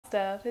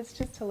stuff. It's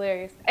just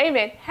hilarious.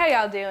 Amen. How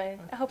y'all doing?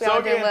 I hope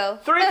y'all doing well.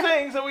 3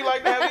 things that we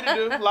like to have you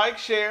to do. Like,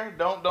 share.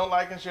 Don't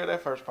like and share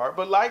that first part.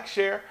 But like,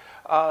 share.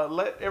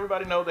 Let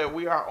everybody know that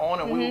we are on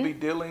and we will be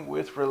dealing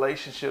with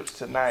relationships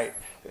tonight.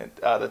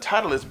 The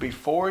title is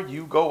Before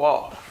You Go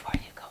Off.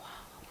 Before you go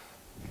off.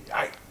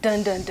 Yikes.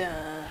 Dun, dun,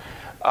 dun.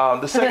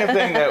 The second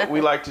thing that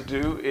we like to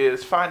do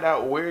is find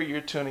out where you're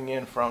tuning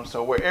in from.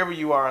 So wherever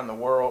you are in the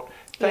world,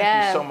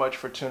 thank you so much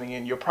for tuning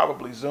in. You're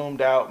probably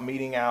Zoomed out,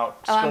 meeting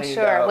out, I'm screened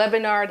sure. out.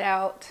 Webinared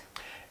out.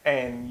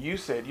 And you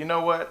said, you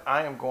know what?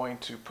 I am going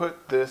to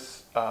put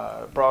this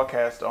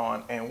broadcast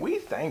on, and we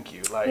thank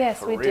you. Like,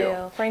 yes, for we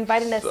real. do. For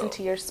inviting us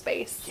into your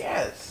space.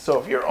 Yes.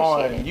 So if you're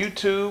on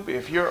YouTube,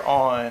 if you're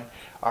on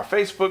our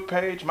Facebook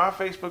page, my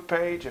Facebook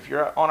page, if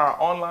you're on our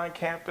online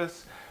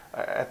campus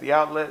at the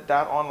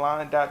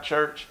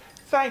outlet.online.church,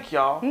 thank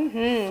y'all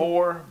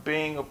for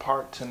being a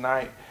part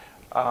tonight.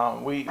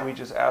 We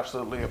just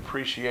absolutely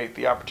appreciate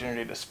the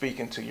opportunity to speak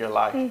into your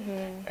life.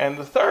 And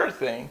the third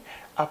thing,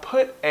 I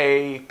put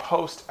a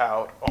post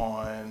out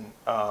on,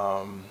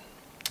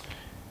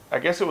 I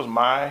guess it was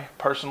my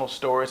personal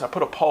stories. I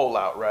put a poll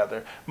out,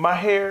 rather. My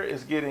hair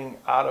is getting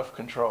out of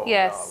control.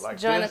 Yes, like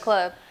join the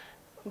club.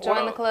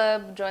 Join the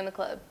club, join the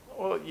club.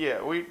 Well,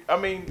 yeah, we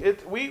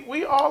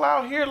all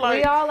out here like.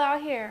 We all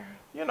out here.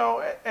 You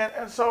know,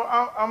 and so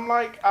I'm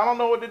like, I don't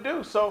know what to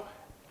do. So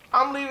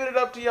I'm leaving it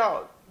up to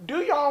y'all.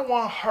 Do y'all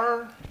want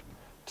her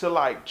to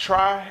like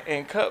try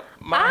and cut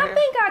my hair? I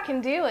think I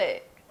can do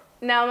it.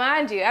 Now,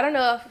 mind you, I don't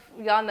know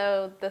if y'all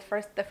know the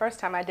first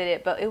time I did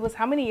it, but it was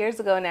how many years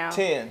ago now?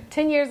 10.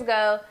 10 years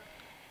ago.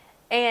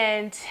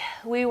 And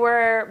we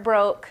were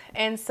broke.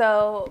 And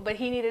so, but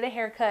he needed a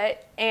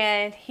haircut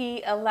and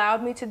he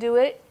allowed me to do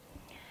it.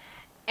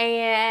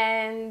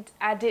 And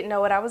I didn't know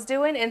what I was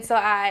doing. And so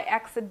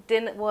I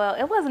well,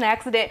 it wasn't an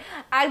accident.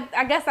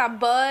 I guess I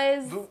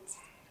buzzed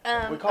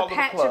we call a it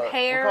patch a plug. of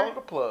hair. We call it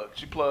a plug.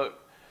 She plugged.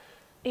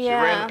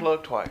 Yeah. She ran the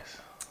plug twice.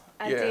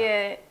 I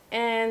did.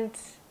 And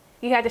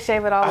you had to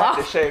shave it all off. I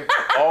had to shave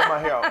all my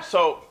hair off.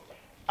 So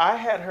I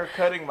had her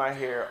cutting my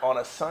hair on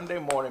a Sunday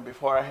morning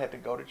before I had to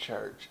go to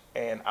church.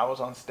 And I was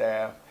on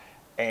staff.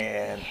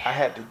 And I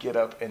had to get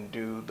up and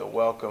do the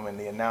welcome and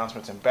the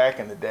announcements. And back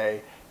in the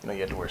day, you know, you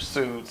had to wear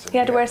suits. And you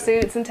had to wear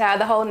suits and tie,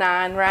 the whole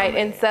nine, right?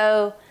 And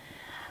so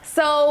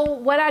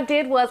what I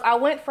did was I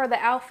went for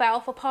the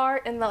alfalfa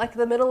part in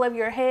the middle of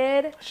your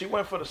head. She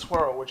went for the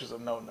swirl, which is a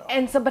no-no.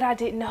 And so, but I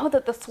didn't know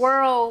that the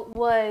swirl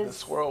was... The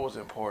swirl was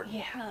important.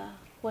 Yeah,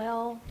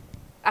 well,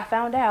 I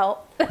found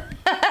out.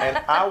 And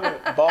I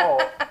went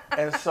bald.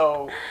 And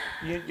so,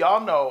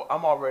 y'all know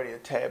I'm already a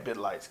tad bit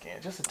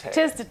light-skinned. Just a tad.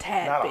 Just a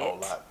tad Not bit. a whole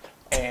lot.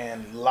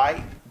 And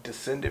light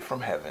descended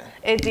from heaven.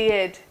 It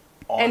did.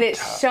 And it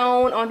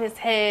shone on his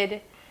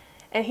head.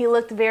 And he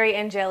looked very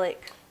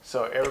angelic.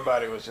 So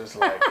everybody was just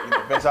like, you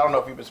know, Vince, I don't know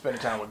if you've been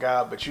spending time with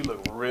God, but you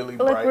look really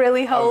bright. Look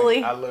really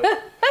holy. I look.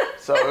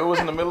 So it was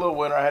in the middle of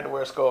winter. I had to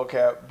wear a skull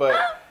cap.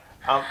 But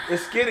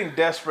it's getting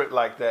desperate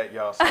like that,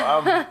 y'all. So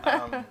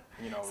I'm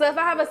you know. So if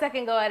I have a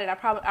second go at it, I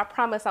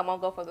promise I won't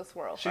go for the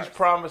swirl. She's first.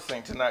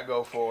 promising to not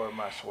go for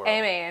my swirl.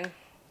 Amen.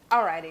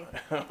 Alrighty.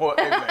 Well,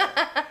 amen.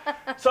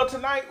 So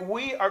tonight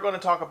we are going to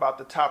talk about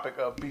the topic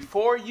of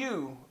before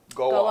you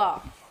go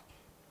off.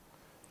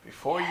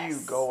 Before you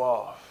go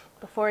off.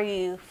 Before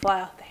you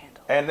fly off the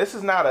handle. And this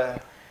is not a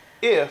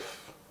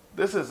if,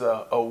 this is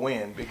a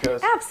when,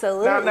 because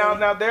absolutely.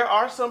 Now there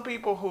are some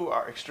people who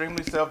are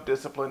extremely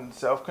self-disciplined and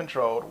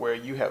self-controlled where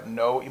you have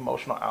no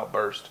emotional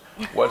outburst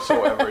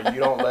whatsoever.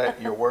 You don't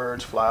let your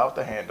words fly off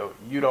the handle.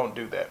 You don't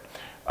do that.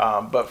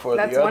 But for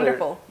the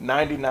other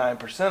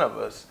 99% of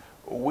us,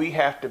 we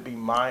have to be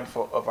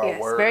mindful of our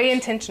words. Very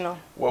intentional.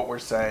 What we're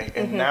saying.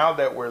 And now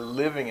that we're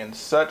living in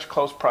such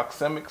close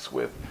proxemics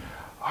with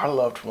our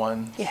loved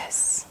ones.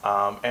 Yes.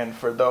 And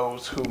for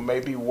those who may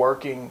be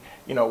working,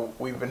 you know,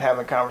 we've been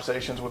having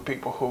conversations with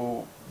people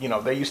who, you know,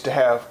 they used to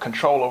have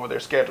control over their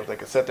schedules. They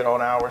could set their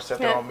own hours, set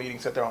their own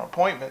meetings, set their own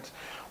appointments.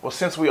 Well,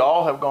 since we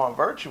all have gone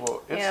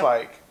virtual, it's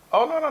like,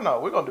 oh, no.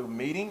 We're going to do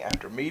meeting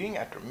after meeting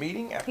after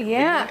meeting after meeting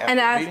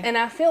after meeting. And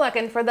I feel like,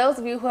 and for those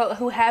of you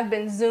who have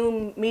been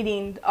Zoom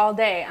meeting all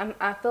day,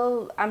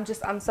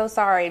 I'm so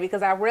sorry,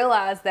 because I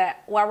realize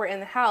that while we're in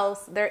the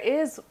house, there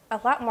is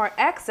a lot more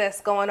access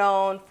going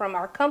on from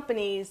our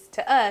companies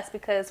to us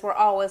because we're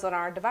always on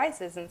our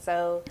devices. And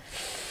so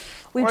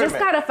we just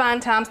got to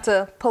find times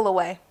to pull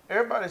away.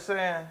 Everybody's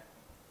saying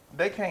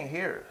they can't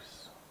hear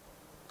us.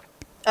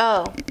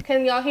 Oh,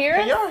 can y'all hear us?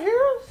 Can y'all hear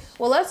us?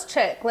 Well, let's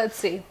check. Let's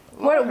see.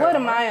 What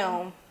am I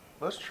on?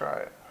 Let's try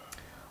it.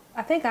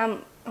 I think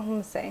I'm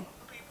gonna say.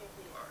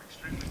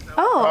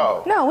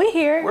 Oh, no, we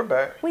here. We're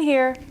back. We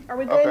here. Are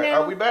we good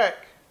now? Are we back?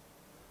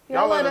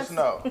 Y'all let us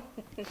know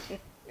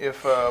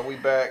if we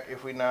back,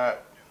 if we not.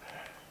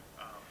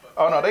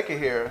 Oh no, they can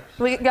hear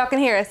us. Y'all can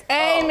hear us.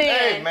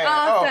 Amen. Amen.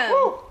 Awesome.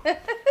 Oh,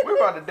 we're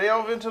about to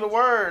delve into the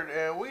word,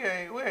 and we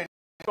ain't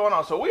going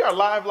on. So we are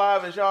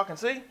live as y'all can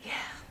see.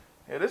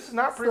 Yeah, this is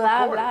not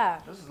pre-recorded.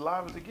 Live. This is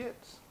live as it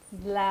gets.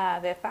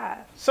 Live at 5.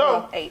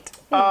 So 8.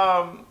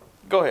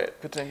 Go ahead.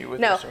 Continue with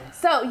No. your story.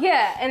 So,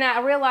 yeah, and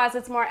I realize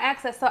it's more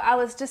access. So I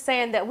was just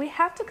saying that we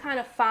have to kind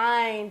of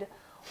find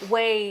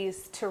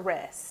ways to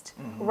rest,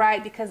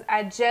 right? Because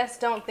I just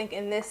don't think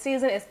in this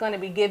season it's going to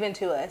be given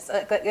to us.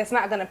 It's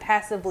not going to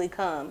passively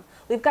come.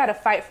 We've got to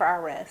fight for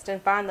our rest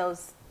and find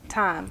those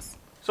times.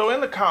 So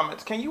in the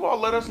comments, can you all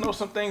let us know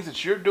some things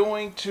that you're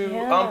doing to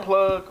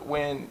unplug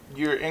when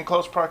you're in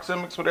close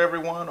proximics with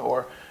everyone,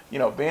 or, you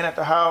know, being at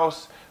the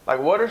house? Like,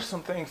 what are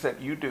some things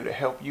that you do to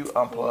help you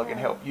unplug and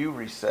help you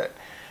reset?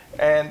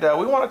 And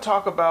we want to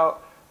talk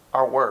about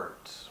our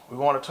words. We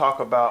want to talk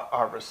about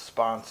our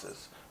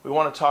responses. We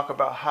want to talk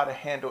about how to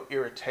handle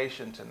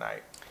irritation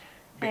tonight.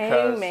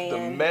 Because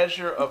the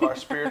measure of our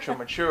spiritual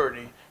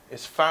maturity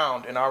is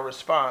found in our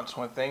response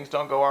when things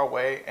don't go our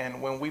way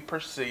and when we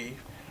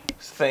perceive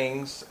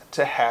things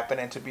to happen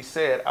and to be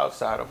said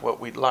outside of what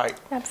we'd like.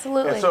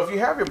 Absolutely. And so if you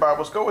have your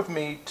Bibles, go with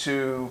me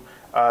to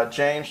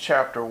James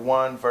chapter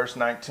 1, verse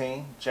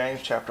 19.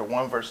 James chapter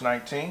 1, verse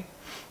 19.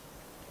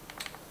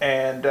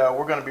 And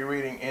we're going to be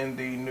reading in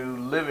the New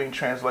Living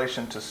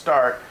Translation to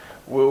start.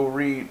 We'll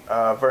read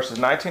verses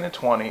 19 and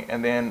 20,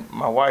 and then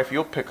my wife,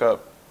 you'll pick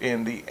up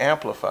in the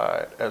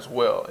Amplified as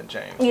well in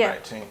James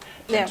 19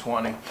 and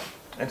 20.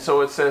 And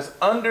so it says,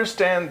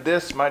 "Understand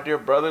this, my dear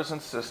brothers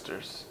and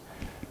sisters.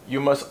 You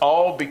must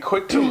all be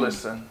quick to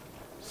listen,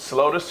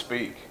 slow to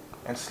speak,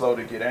 and slow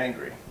to get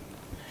angry."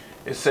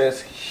 It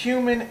says,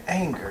 "Human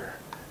anger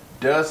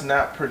does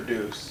not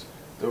produce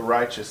the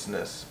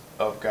righteousness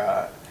of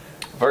God."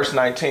 Verse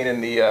 19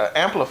 in the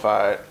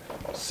Amplified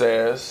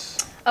says,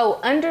 "Oh,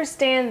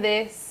 understand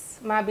this,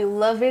 my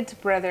beloved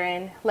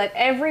brethren. Let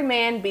every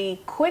man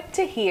be quick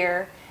to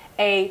hear,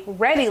 a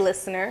ready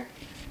listener,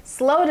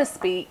 slow to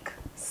speak,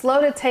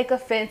 slow to take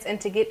offense and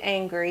to get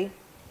angry.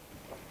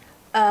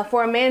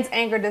 For a man's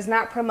anger does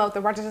not promote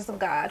the righteousness of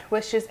God,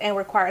 wishes and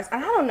requires."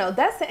 I don't know.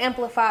 That's the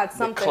Amplified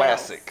something. The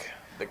classic. Else.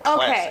 The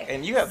classic. Okay.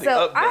 And you have the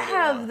so updated I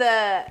have one.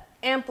 the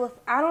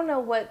I don't know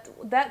what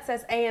that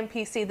says.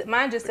 AMPC. That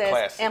mine just says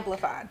classic.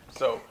 Amplified.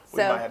 So we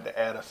might have to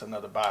add us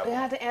another Bible. We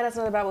have to add us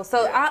another Bible.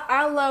 So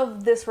I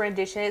love this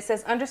rendition. It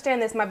says,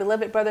 "Understand this, my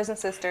beloved brothers and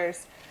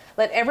sisters.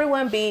 Let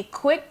everyone be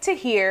quick to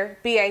hear,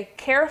 be a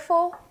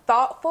careful,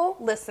 thoughtful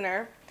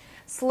listener,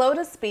 slow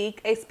to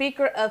speak, a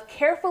speaker of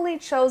carefully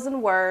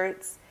chosen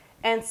words,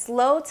 and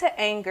slow to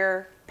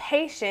anger,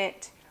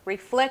 patient,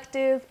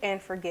 reflective, and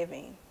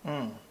forgiving."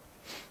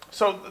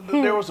 So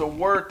there was a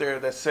word there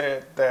that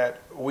said that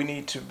we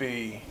need to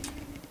be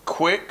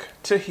quick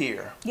to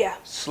hear,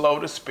 slow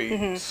to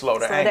speak, slow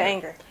to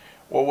anger.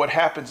 Well, what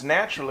happens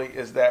naturally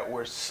is that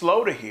we're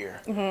slow to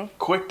hear,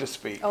 quick to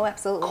speak,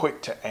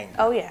 quick to anger.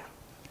 Oh, yeah.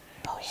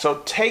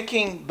 So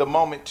taking the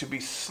moment to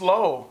be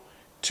slow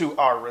to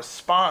our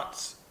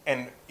response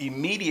and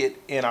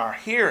immediate in our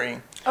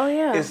hearing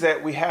is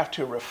that we have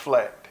to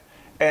reflect.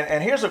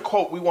 And here's a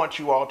quote we want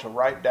you all to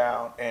write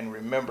down and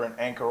remember and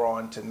anchor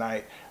on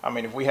tonight. I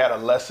mean, if we had a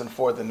lesson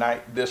for the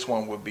night, this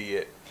one would be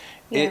it.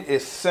 It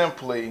is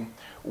simply,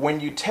 when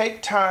you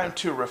take time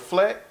to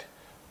reflect,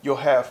 you'll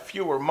have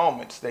fewer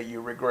moments that you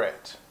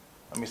regret.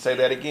 Let me say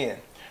that again.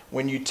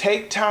 When you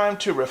take time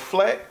to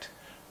reflect,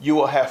 you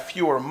will have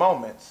fewer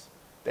moments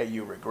that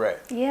you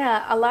regret.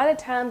 Yeah, a lot of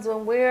times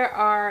when we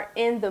are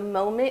in the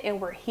moment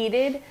and we're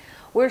heated,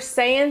 we're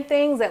saying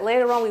things that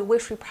later on we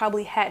wish we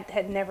probably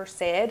had never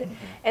said.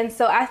 And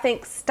so I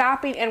think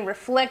stopping and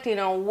reflecting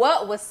on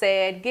what was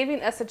said,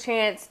 giving us a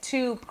chance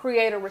to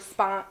create a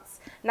response,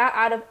 not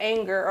out of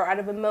anger or out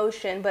of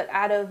emotion, but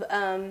out of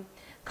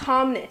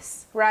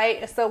calmness,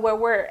 right? So when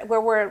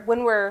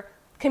we're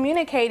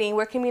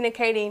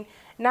communicating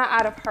not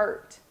out of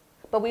hurt,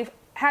 but we've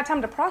had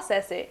time to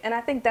process it. And I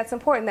think that's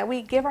important, that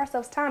we give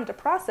ourselves time to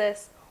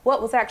process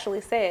what was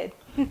actually said.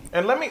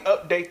 And let me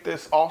update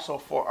this also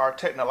for our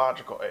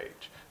technological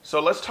age. So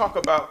let's talk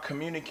about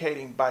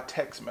communicating by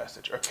text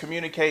message or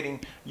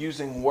communicating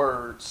using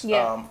words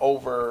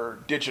over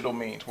digital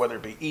means, whether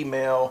it be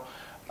email,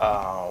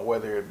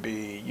 whether it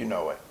be, you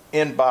know, an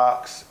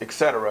inbox,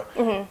 etc.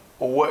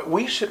 What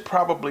we should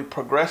probably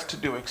progress to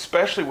do,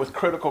 especially with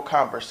critical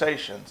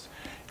conversations,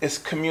 is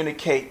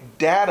communicate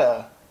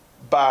data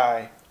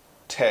by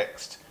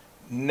text.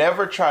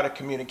 Never try to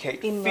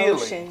communicate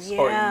feelings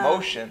or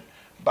emotion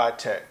by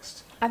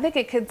text. I think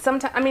it could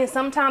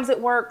sometimes it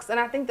works, and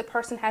I think the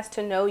person has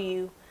to know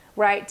you,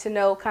 right, to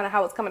know kind of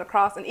how it's coming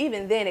across, and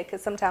even then it could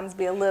sometimes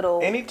be a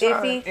little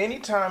iffy.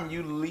 Anytime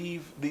you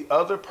leave the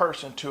other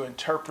person to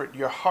interpret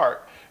your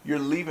heart, you're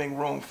leaving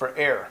room for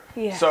error.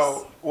 Yes.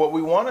 So what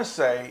we want to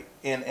say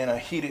in a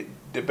heated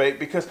debate,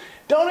 because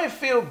don't it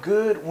feel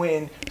good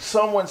when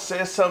someone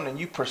says something and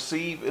you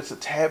perceive it's a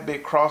tad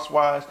bit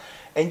crosswise,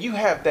 and you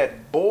have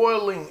that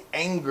boiling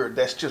anger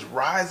that's just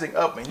rising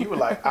up, and you were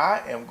like,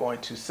 I am going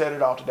to set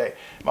it all today.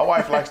 My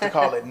wife likes to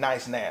call it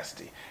nice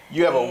nasty.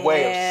 You have a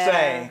way of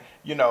saying,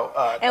 you know.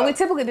 And we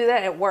typically do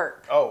that at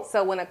work. Oh.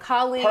 So when a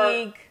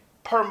colleague.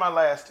 Per my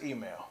last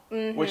email,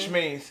 which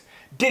means,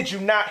 did you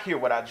not hear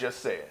what I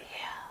just said?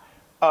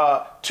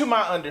 Yeah. To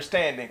my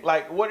understanding,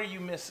 like, what are you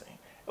missing?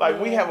 Like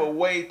we have a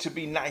way to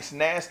be nice,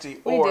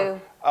 nasty,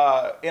 or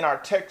in our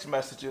text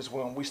messages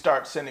when we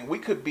start sending, we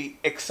could be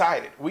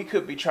excited. We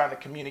could be trying to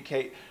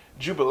communicate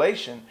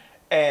jubilation,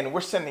 and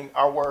we're sending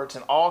our words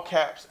in all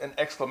caps and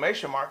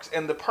exclamation marks,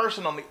 and the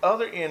person on the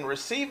other end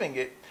receiving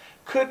it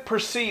could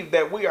perceive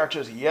that we are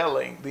just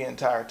yelling the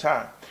entire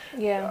time.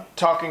 Yeah.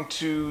 Talking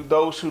to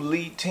those who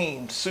lead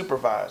teams,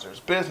 supervisors,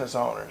 business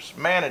owners,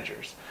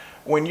 managers.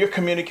 When you're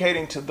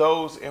communicating to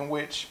those in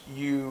which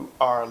you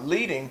are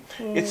leading,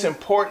 it's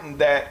important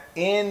that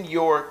in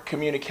your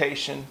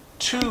communication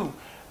to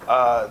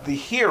the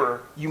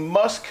hearer, you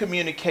must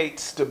communicate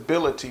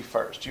stability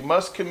first. You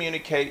must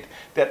communicate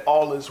that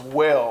all is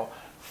well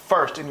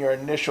first in your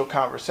initial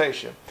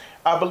conversation.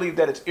 I believe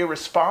that it's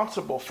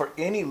irresponsible for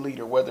any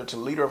leader, whether it's a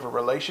leader of a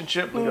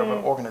relationship, leader of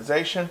an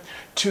organization,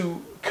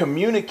 to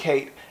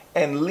communicate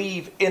and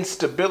leave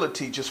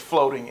instability just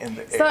floating in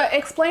the air. So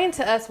explain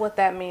to us what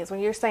that means when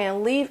you're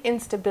saying leave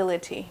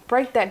instability.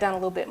 Break that down a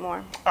little bit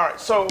more. All right.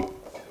 So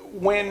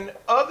when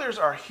others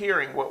are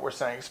hearing what we're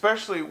saying,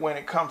 especially when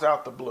it comes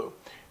out the blue,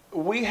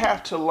 we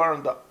have to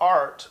learn the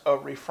art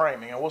of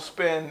reframing. And we'll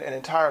spend an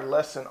entire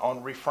lesson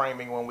on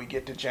reframing when we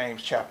get to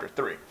James chapter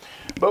 3.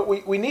 But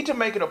we need to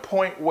make it a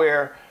point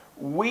where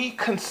we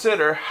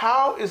consider,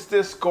 how is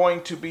this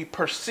going to be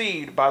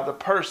perceived by the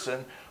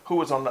person who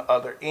is on the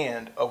other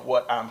end of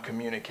what I'm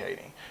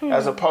communicating?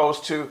 As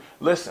opposed to,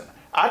 listen,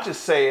 I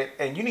just say it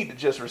and you need to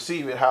just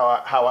receive it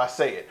how I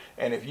say it.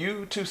 And if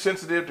you too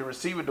sensitive to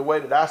receive it the way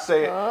that I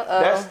say it,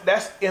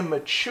 that's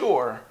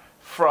immature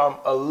from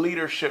a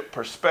leadership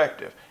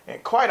perspective.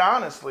 And quite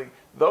honestly,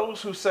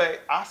 those who say,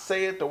 I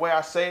say it the way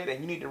I say it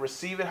and you need to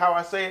receive it how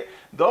I say it,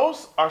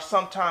 those are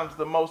sometimes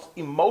the most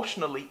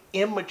emotionally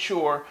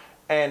immature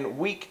and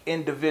weak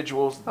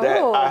individuals that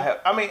I have.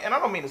 I mean, and I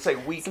don't mean to say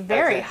weak. It's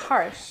very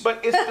harsh. But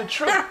it's the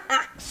truth.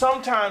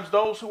 Sometimes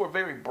those who are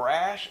very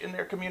brash in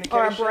their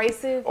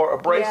communication or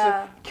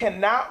abrasive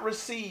cannot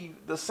receive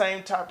the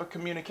same type of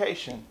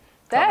communication.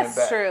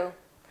 That's true.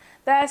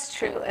 That's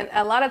true. And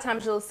a lot of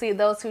times you'll see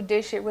those who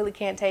dish it really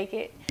can't take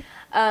it.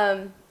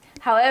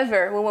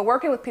 However, when we're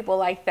working with people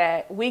like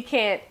that, we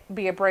can't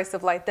be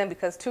abrasive like them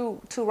because two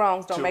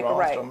wrongs don't make a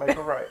right. Don't make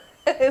a right.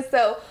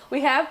 So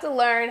we have to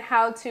learn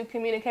how to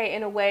communicate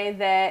in a way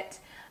that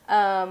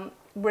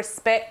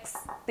respects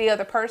the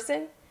other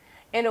person,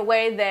 in a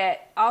way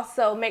that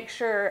also makes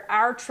sure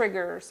our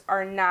triggers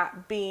are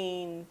not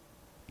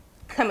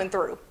coming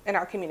through in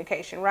our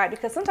communication, right?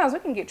 Because sometimes we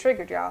can get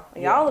triggered, y'all.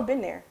 Y'all have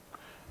been there.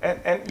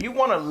 And you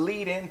want to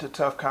lead into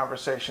tough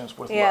conversations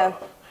with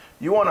love.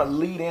 You want to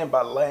lead in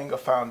by laying a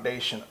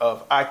foundation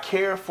of, I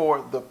care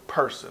for the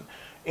person.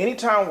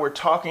 Anytime we're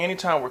talking,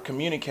 anytime we're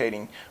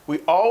communicating, we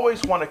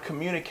always want to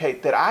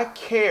communicate that I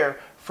care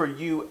for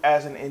you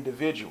as an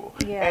individual.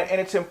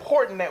 And it's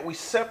important that we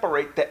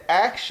separate the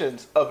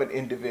actions of an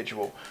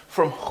individual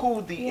from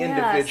who the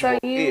individual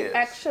is. So you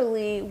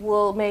actually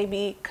will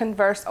maybe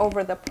converse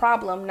over the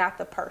problem, not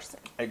the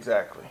person.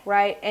 Exactly.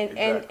 Right?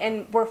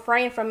 And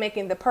refrain from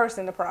making the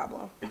person the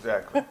problem.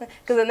 Exactly.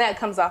 Because then that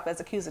comes off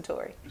as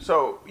accusatory.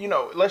 So,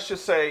 let's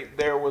just say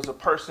there was a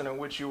person in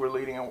which you were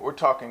leading, and we're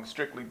talking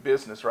strictly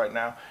business right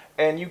now,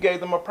 and you gave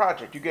them a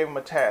project, you gave them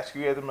a task,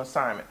 you gave them an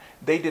assignment.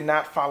 They did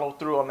not follow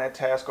through on that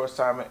task or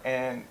assignment,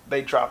 and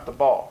they dropped the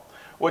ball.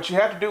 What you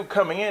have to do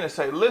coming in is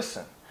say,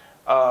 listen,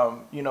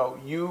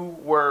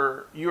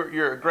 you're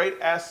a great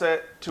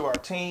asset to our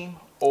team,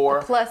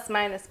 or plus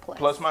minus plus.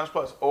 Plus minus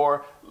plus.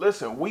 Or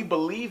listen, we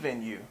believe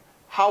in you.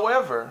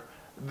 However,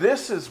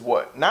 this is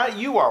what, not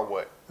you are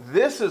what,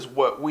 this is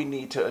what we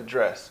need to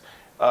address.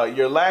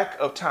 Your lack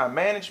of time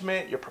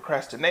management, your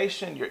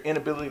procrastination, your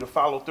inability to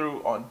follow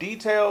through on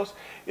details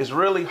is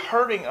really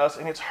hurting us,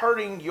 and it's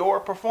hurting your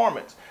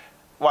performance.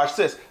 Watch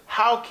this.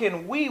 How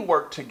can we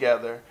work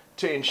together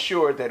to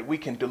ensure that we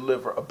can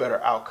deliver a better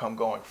outcome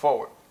going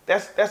forward?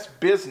 That's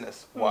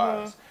business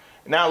wise.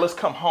 Now let's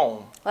come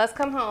home. Let's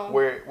come home.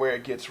 Where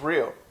it gets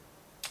real.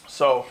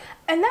 So.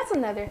 And that's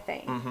another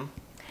thing.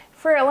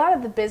 For a lot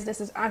of the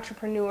businesses,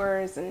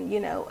 entrepreneurs,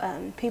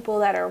 and people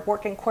that are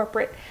working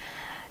corporate,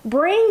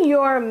 bring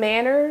your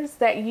manners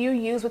that you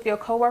use with your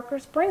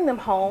coworkers, bring them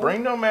home.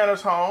 Bring no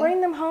manners home.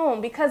 Bring them home,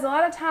 because a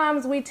lot of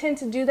times we tend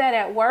to do that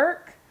at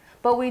work,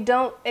 but we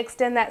don't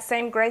extend that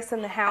same grace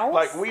in the house.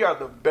 Like, we are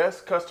the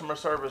best customer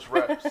service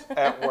reps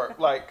at work.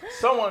 Like,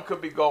 someone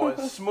could be going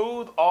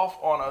smooth off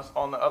on us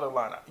on the other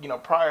line.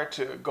 Prior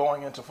to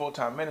going into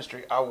full-time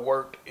ministry, I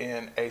worked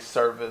in a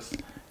service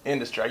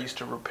industry. I used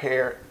to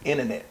repair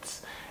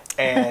internets.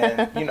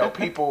 And,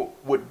 people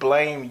would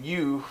blame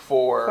you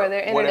for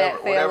their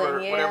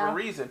whatever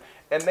reason.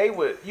 And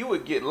you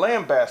would get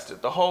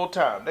lambasted the whole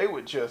time. They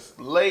would just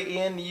lay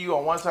into you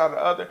on one side or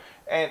the other.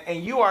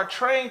 And you are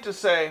trained to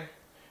say,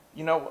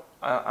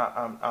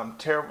 I'm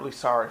terribly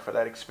sorry for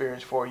that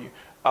experience for you.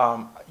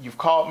 You've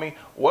called me.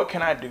 What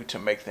can I do to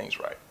make things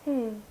right?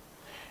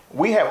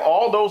 We have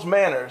all those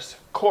manners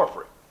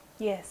corporate.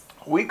 Yes.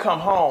 We come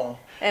home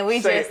and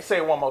we say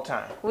it one more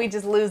time. We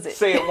just lose it.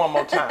 Say it one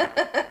more time.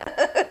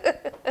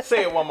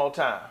 Say it one more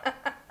time.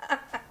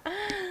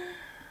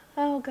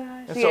 Oh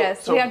gosh. And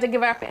Yes, we have to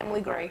give our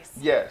family grace.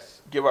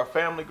 Yes, give our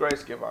family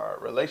grace, give our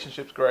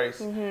relationships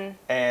grace.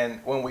 And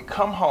when we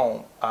come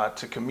home,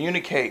 to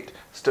communicate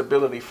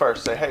stability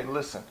first, say, hey,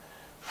 listen,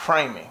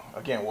 framing.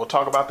 Again, we'll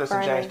talk about this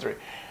in James 3.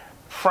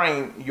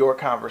 Frame your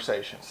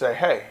conversation. Say,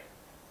 hey,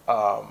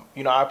 I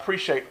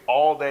appreciate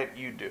all that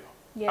you do.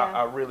 Yeah.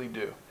 I really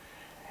do.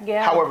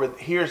 Yeah. However,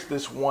 here's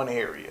this one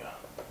area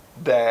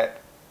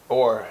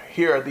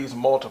here are these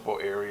multiple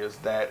areas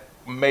that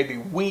maybe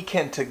we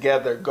can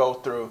together go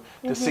through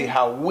to see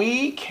how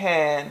we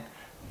can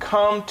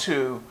come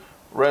to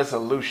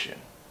resolution.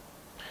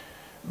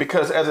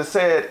 Because as it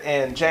said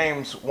in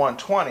James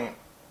 1:20,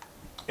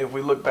 if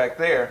we look back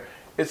there,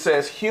 it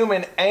says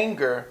human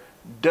anger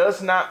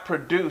does not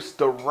produce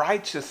the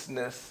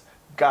righteousness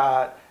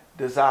God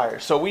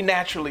desires. So we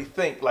naturally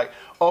think like,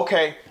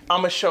 okay,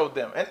 I'm going to show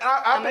them. And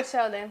I'm going to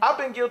show them. I've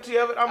been guilty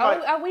of it.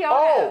 We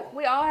all have.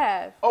 We all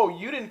have. Oh,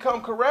 you didn't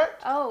come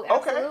correct? Oh,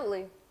 absolutely.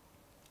 Okay.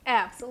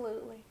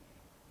 Absolutely.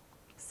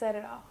 Set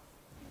it off.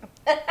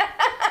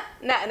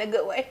 Not in a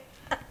good way.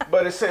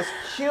 But it says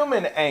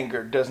human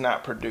anger does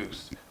not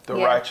produce the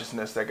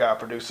righteousness that God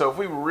produced. So if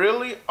we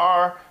really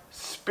are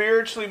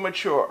spiritually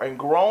mature and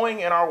growing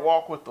in our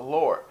walk with the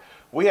Lord,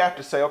 we have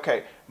to say,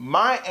 okay,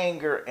 my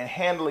anger and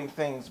handling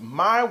things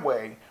my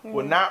way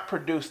will not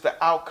produce the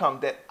outcome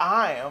that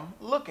I am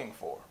looking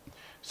for.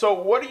 So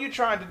what are you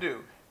trying to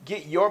do?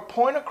 Get your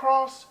point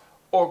across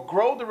or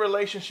grow the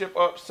relationship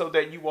up so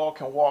that you all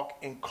can walk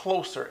in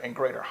closer and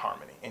greater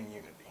harmony and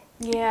unity?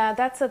 Yeah,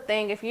 that's the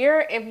thing. If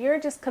you're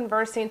just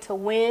conversing to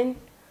win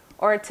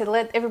or to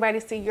let everybody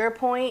see your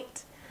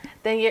point,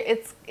 then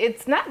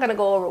it's not going to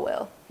go over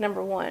well,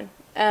 number one.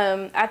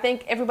 I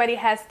think everybody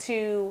has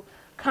to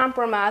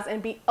compromise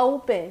and be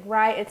open,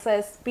 right? It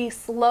says be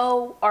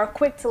slow or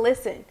quick to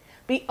listen.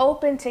 Be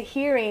open to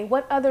hearing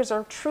what others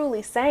are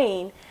truly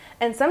saying.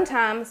 And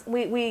sometimes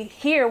we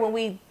hear when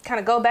we kind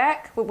of go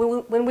back,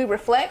 when we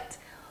reflect,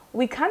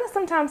 we kind of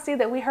sometimes see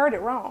that we heard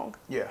it wrong.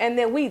 Yeah. And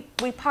then we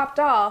popped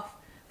off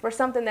for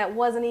something that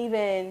wasn't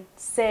even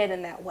said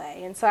in that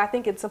way. And so I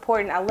think it's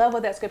important. I love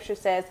what that scripture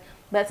says.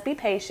 Let's be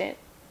patient.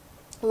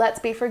 Let's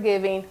be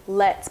forgiving.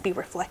 Let's be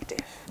reflective.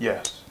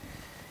 Yes.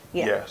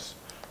 Yeah. Yes.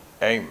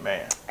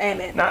 Amen.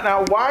 Amen.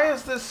 Now, why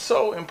is this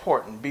so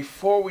important?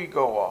 Before we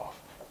go off,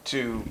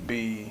 to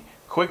be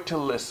quick to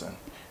listen.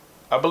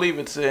 I believe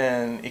it's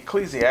in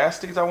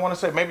Ecclesiastes, I want to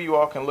say. Maybe you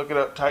all can look it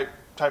up,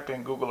 type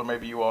in Google, or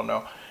maybe you all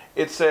know.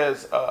 It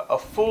says a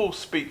fool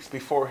speaks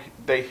before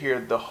they hear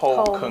the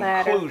whole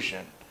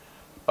conclusion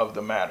of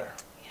the matter.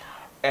 Yeah.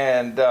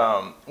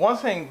 And one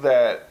thing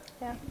that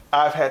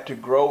I've had to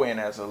grow in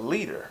as a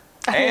leader,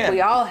 I think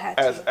we all had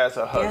to. As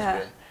a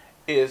husband,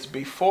 is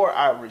before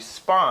I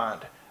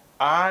respond,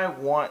 I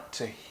want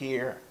to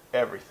hear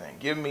everything.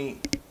 Give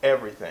me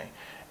everything.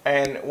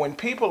 And when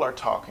people are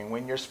talking,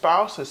 when your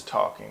spouse is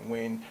talking,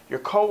 when your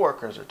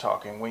coworkers are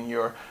talking, when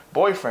your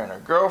boyfriend or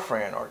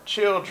girlfriend or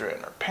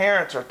children or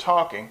parents are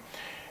talking,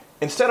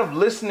 instead of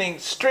listening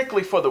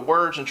strictly for the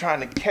words and trying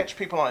to catch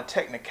people on a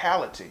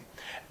technicality,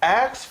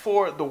 ask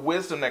for the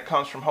wisdom that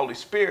comes from Holy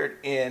Spirit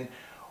in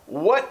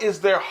what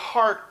is their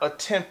heart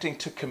attempting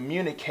to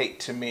communicate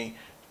to me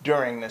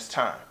during this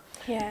time.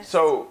 Yes.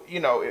 So,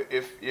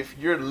 if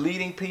you're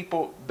leading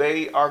people,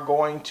 they are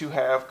going to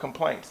have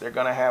complaints. They're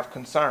going to have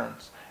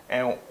concerns.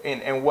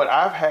 And what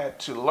I've had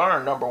to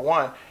learn, number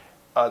one,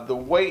 the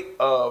weight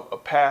of a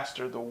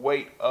pastor, the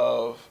weight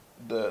of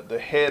the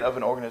head of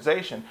an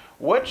organization,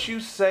 what you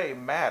say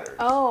matters.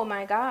 Oh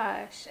my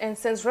gosh. And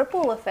sends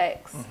ripple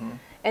effects.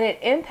 And it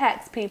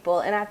impacts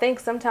people. And I think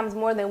sometimes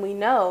more than we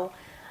know.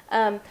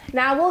 Now,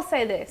 I will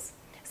say this.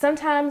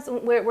 Sometimes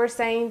we're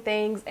saying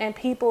things and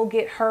people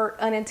get hurt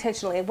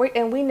unintentionally.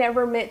 And we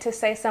never meant to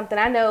say something.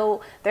 I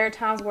know there are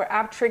times where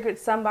I've triggered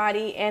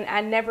somebody and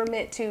I never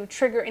meant to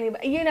trigger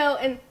anybody,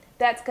 and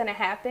that's going to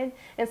happen.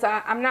 And so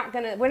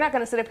we're not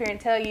going to sit up here and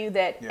tell you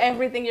that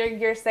everything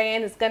you're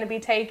saying is going to be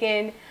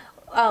taken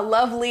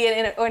lovely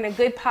and in a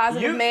good,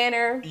 positive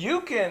manner.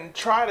 You can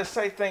try to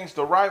say things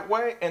the right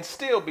way and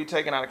still be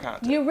taken out of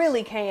context. You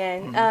really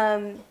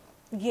can.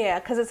 Yeah,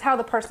 because it's how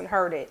the person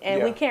heard it.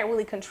 And we can't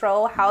really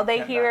control how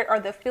they hear it or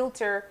the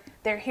filter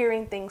they're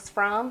hearing things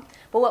from.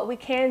 But what we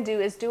can do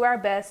is do our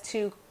best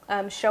to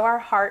show our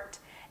heart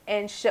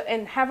and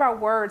have our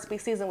words be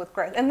seasoned with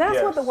grace. And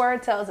that's what the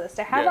word tells us,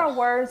 to have our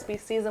words be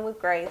seasoned with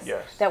grace.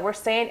 Yes. That we're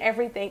saying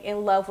everything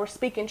in love. We're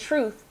speaking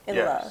truth in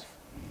love.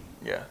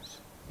 Yes.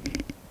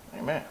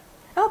 Amen.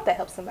 I hope that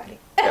helps somebody.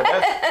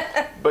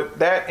 But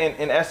that,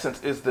 in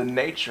essence, is the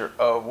nature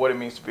of what it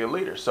means to be a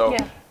leader. So,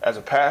 as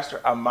a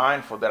pastor, I'm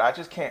mindful that I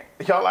just can't,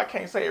 I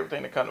can't say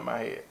everything that comes to my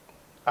head.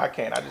 I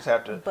can't. I just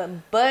have to.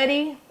 But,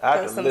 buddy,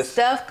 some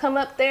stuff come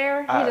up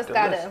there, you just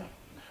got to.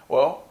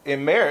 Well,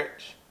 in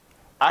marriage,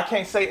 I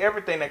can't say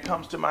everything that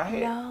comes to my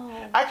head.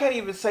 No. I can't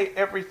even say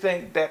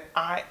everything that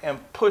I am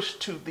pushed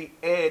to the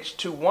edge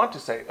to want to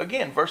say.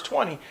 Again, verse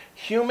 20,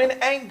 human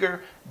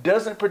anger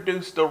doesn't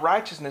produce the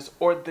righteousness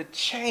or the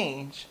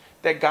change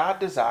that God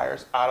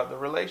desires out of the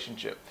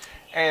relationship.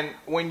 And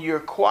when you're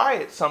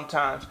quiet,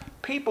 sometimes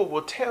people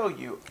will tell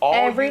you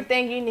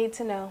everything you need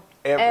to know.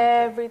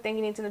 Everything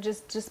you need to know.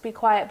 Just be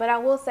quiet. But I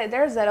will say,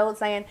 there's that old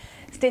saying,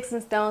 sticks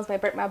and stones may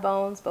break my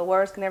bones, but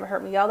words can never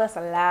hurt me. Y'all, that's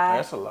a lie.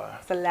 That's a lie.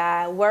 It's a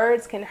lie.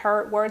 Words can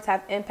hurt. Words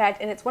have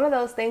impact. And it's one of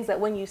those things that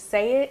when you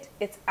say it,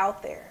 it's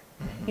out there.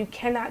 You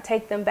cannot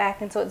take them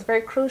back. And so it's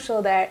very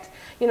crucial that,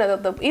 you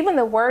know, even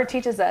the word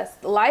teaches us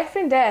life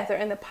and death are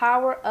in the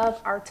power of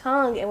our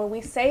tongue. And when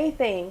we say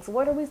things,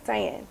 what are we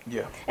saying?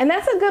 Yeah. And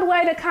that's a good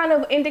way to kind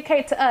of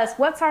indicate to us,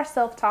 what's our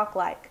self-talk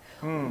like?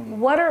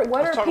 What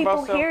are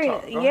people hearing?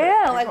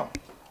 Yeah,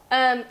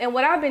 and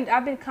what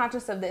I've been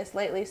conscious of this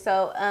lately.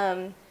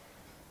 So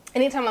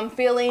anytime I'm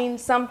feeling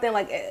something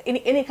like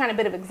any kind of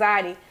bit of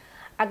anxiety,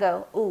 I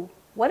go, ooh,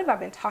 what have I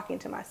been talking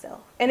to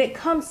myself? And it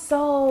comes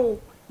so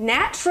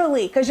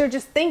naturally because you're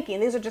just thinking.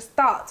 These are just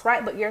thoughts,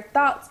 right? But your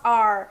thoughts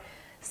are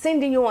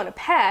sending you on a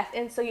path,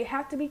 and so you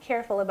have to be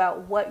careful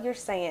about what you're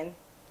saying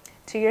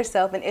to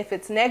yourself. And if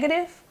it's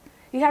negative,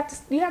 you have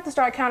to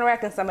start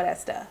counteracting some of that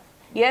stuff.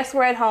 Yes,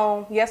 we're at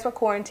home. Yes, we're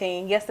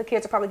quarantined. Yes, the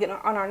kids are probably getting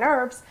on our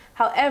nerves.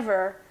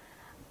 However,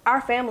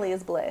 our family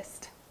is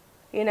blessed.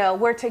 You know,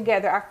 we're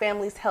together. Our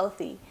family's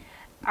healthy.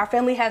 Our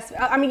family has,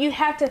 I mean, you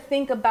have to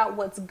think about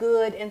what's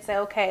good and say,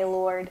 okay,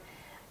 Lord,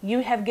 you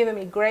have given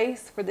me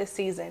grace for this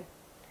season,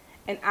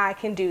 and I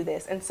can do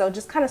this. And so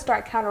just kind of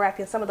start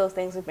counteracting some of those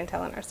things we've been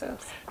telling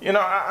ourselves. You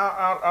know,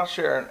 I'll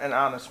share an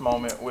honest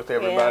moment with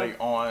everybody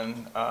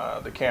on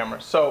the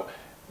camera. So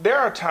there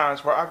are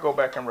times where I go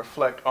back and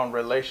reflect on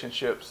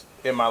relationships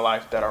in my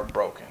life that are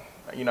broken.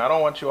 You know, I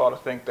don't want you all to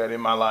think that in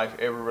my life,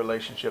 every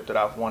relationship that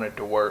I've wanted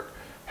to work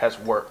has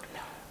worked.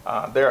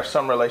 There are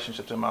some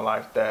relationships in my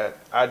life that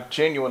I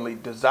genuinely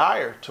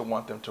desire to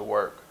want them to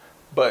work,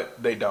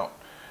 but they don't.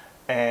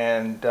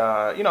 And,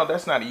 you know,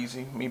 that's not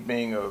easy, me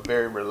being a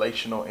very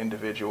relational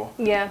individual.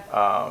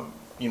 Yeah.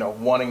 You know,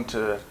 wanting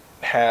to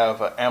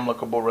have an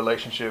amicable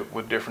relationship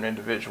with different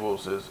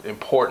individuals is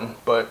important,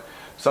 but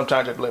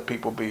sometimes I let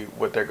people be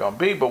what they're going to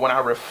be. But when I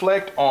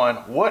reflect on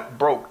what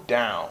broke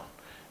down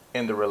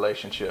in the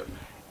relationship,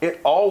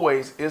 it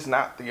always is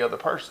not the other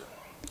person.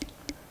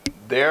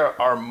 There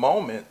are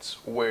moments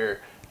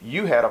where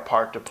you had a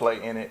part to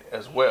play in it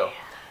as well.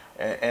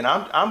 And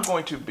I'm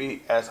going to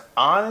be as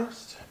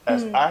honest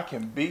as I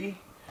can be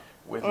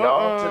with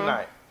y'all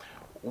tonight.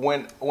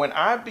 When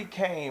I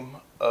became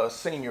a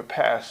senior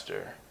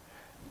pastor,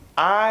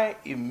 I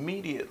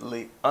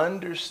immediately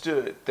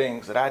understood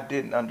things that I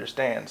didn't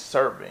understand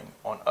serving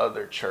on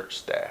other church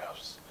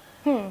staffs.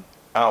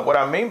 What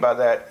I mean by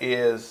that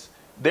is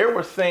there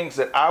were things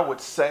that I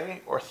would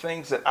say or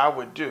things that I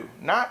would do,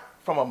 not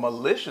from a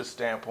malicious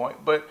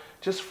standpoint, but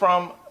just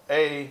from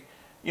a,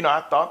 you know,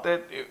 I thought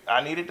that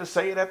I needed to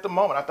say it at the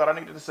moment. I thought I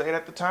needed to say it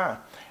at the time.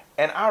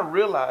 And I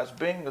realized,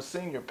 being a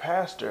senior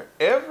pastor,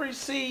 every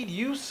seed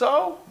you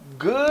sow,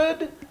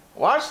 good,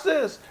 watch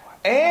this,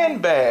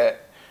 and bad,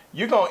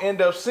 you're going to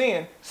end up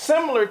seeing.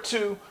 Similar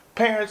to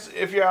parents,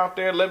 if you're out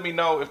there, let me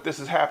know if this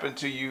has happened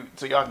to you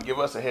so y'all can give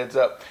us a heads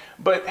up.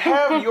 But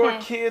have your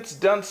kids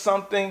done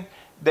something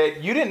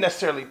that you didn't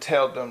necessarily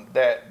tell them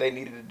that they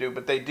needed to do,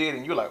 but they did,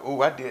 and you're like,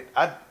 "Ooh, I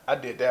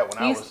did that when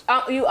I was."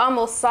 You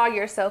almost saw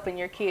yourself in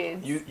your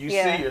kids. You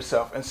see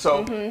yourself, and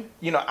so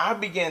you know, I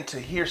began to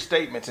hear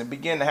statements and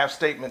begin to have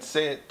statements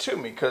said to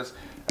me, because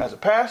as a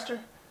pastor,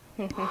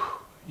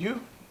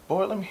 you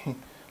boy, let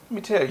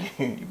me tell you,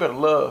 you better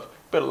love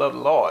the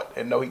Lord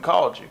and know He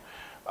called you.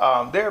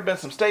 There have been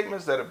some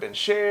statements that have been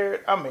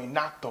shared. I mean,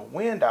 knocked the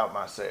wind out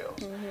my sails,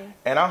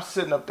 and I'm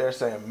sitting up there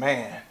saying,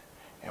 "Man."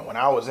 And when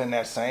I was in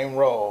that same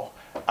role,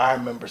 I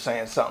remember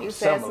saying something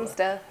similar. You said some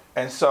stuff.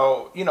 And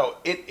so, you know,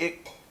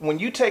 when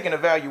you take an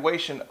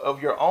evaluation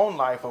of your own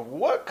life of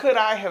what could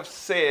I have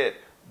said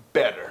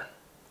better?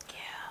 Yeah.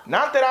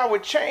 Not that I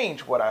would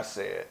change what I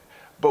said,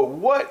 but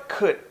what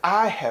could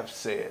I have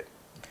said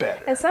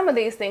better? And some of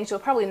these things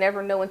you'll probably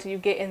never know until you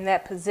get in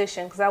that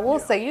position. Because I will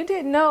say, you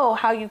didn't know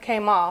how you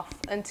came off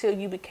until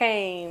you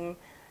became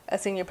a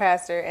senior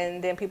pastor,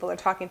 and then people are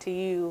talking to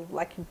you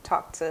like you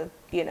talked to,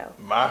 you know,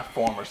 my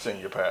former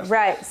senior pastor.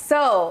 Right.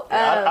 So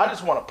I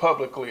just want to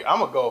publicly, I'm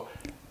gonna go,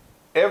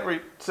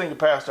 every senior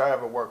pastor I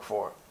ever worked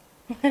for,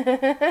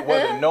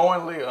 whether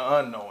knowingly or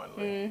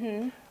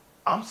unknowingly,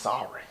 I'm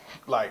sorry.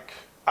 Like,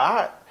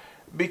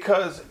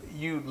 because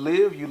you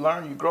live, you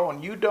learn, you grow,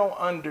 and you don't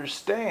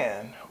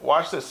understand.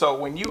 Watch this. So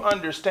when you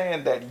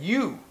understand that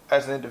you,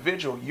 as an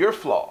individual, you're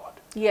flawed.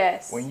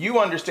 Yes. When you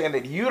understand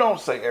that you don't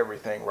say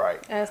everything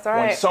right. That's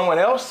right. When someone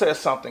else says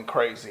something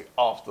crazy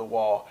off the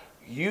wall,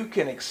 you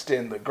can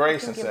extend the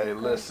grace and say,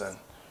 listen,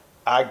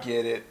 I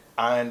get it.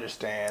 I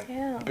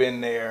understand.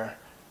 Been there.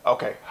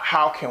 Okay,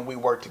 how can we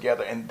work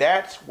together? And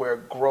that's where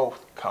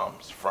growth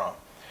comes from.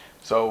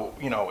 So,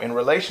 you know, in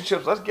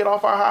relationships, let's get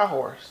off our high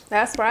horse.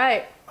 That's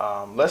right.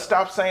 Let's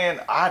stop saying,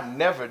 I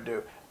never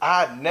do.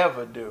 I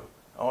never do.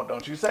 Oh,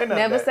 don't you say nothing.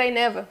 Never say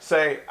never.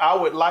 Say, I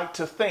would like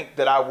to think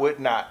that I would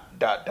not, ...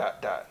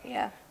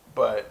 Yeah.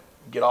 But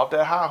get off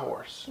that high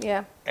horse.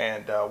 Yeah.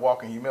 And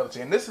walk in humility.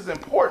 And this is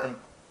important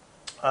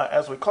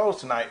as we close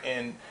tonight,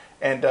 and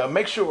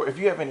make sure if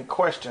you have any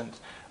questions,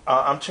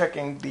 I'm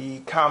checking the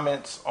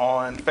comments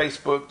on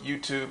Facebook,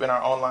 YouTube, and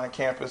our online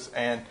campus.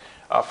 And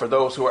for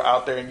those who are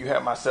out there and you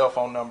have my cell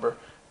phone number,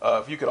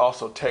 if you could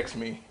also text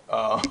me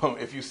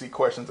if you see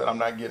questions that I'm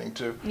not getting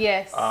to.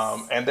 Yes.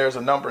 And there's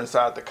a number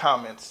inside the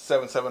comments,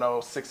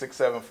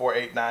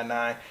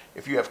 770-667-4899.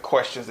 If you have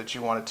questions that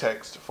you want to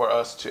text for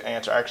us to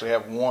answer. I actually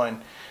have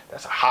one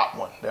that's a hot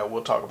one that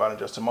we'll talk about in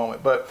just a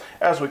moment. But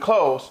as we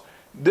close,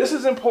 this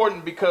is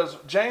important because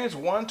James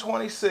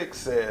 1:26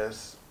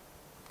 says,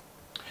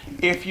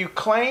 if you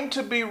claim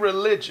to be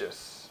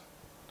religious,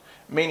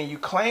 meaning you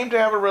claim to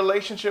have a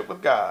relationship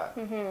with God,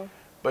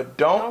 but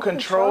don't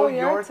control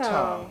your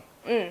tongue,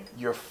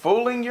 you're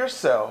fooling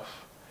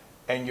yourself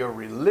and your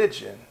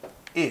religion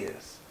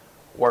is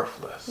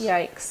worthless.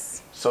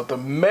 Yikes. So the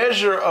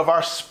measure of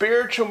our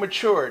spiritual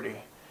maturity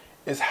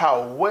is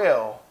how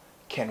well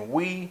can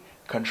we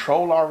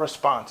control our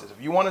responses.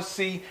 If you want to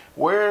see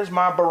where is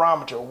my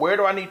barometer, where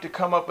do I need to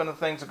come up in the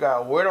things of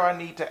God, where do I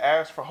need to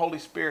ask for Holy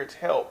Spirit's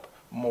help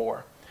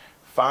more,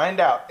 find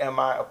out, am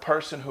I a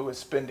person who is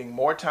spending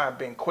more time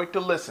being quick to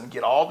listen,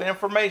 get all the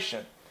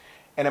information,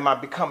 and am I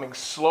becoming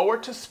slower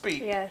to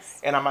speak? Yes.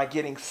 And am I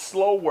getting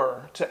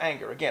slower to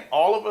anger? Again,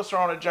 all of us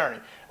are on a journey.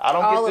 I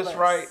don't get this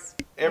right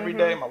every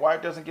day. My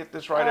wife doesn't get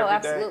this right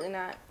every day. Absolutely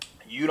not.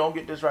 You don't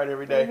get this right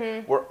every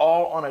day. We're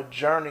all on a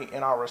journey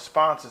in our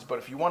responses. But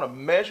if you want to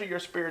measure your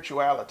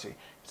spirituality,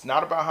 it's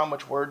not about how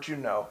much words you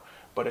know,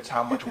 but it's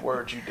how much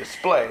words you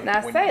display.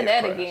 Now when say you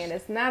that get pressed. again.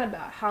 It's not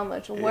about how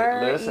much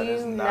words Listen, you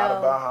it's know. not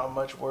about how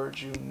much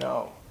words you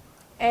know.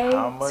 A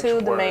How much to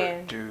the word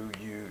man. do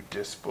you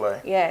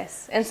display?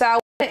 Yes. And so I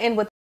want to end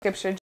with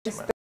scripture.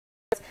 Just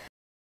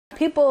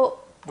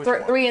people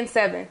 3 and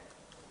 7.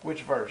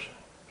 Which version?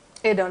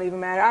 It don't even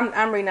matter.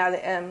 I'm reading out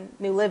of the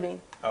New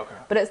Living. Okay.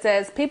 But it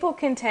says, people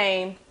can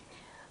tame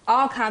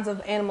all kinds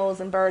of animals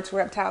and birds,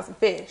 reptiles, and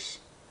fish.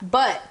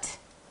 But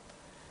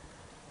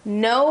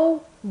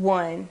no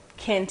one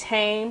can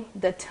tame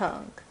the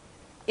tongue.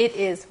 It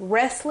is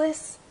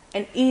restless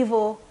and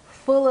evil,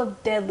 full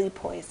of deadly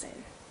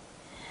poison.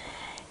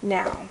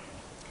 Now,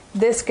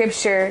 this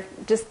scripture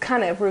just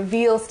kind of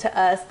reveals to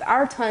us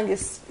our tongue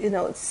is,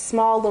 it's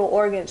small little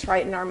organs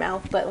right in our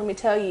mouth. But let me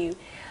tell you,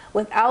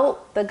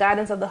 without the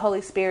guidance of the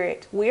Holy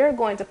Spirit, we are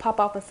going to pop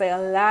off and say a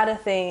lot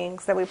of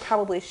things that we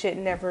probably should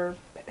have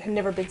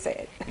never been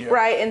said. Yeah.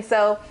 Right? And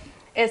so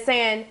it's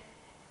saying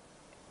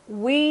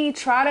we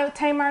try to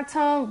tame our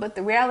tongue, but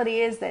the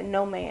reality is that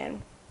no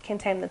man can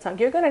tame the tongue.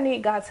 You're going to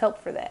need God's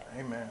help for that.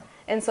 Amen.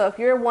 And so if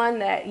you're one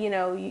that,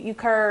 you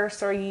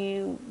curse or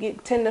you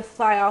tend to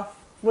fly off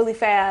really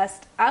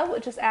fast, I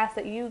would just ask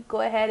that you go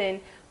ahead and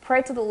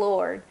pray to the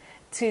Lord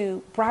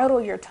to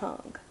bridle your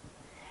tongue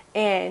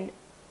and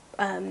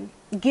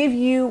give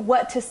you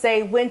what to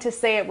say, when to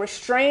say it,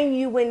 restrain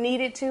you when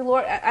needed to,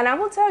 Lord. And I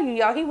will tell you,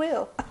 y'all, he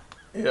will.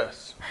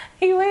 Yes.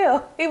 He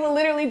will. He will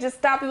literally just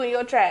stop you in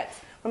your tracks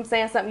from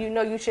saying something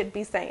you shouldn't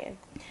be saying.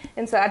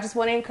 And so I just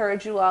want to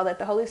encourage you all that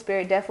the Holy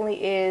Spirit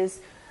definitely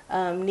is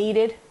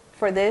needed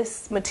for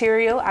this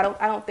material. I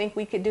don't think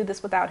we could do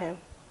this without him.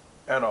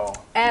 At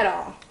all. At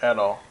all. At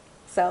all.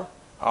 So,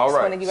 all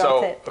right.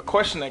 So a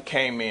question that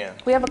came in.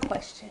 We have a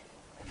question.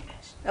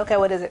 Okay,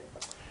 what is it?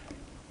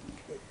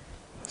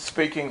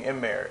 Speaking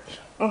in marriage.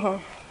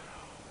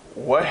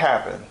 What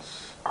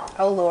happens?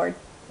 Oh, Lord.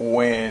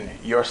 When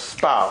your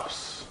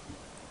spouse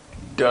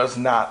does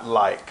not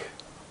like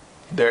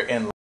their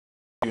in-laws,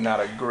 do not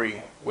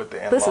agree with the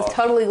in-laws. This is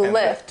totally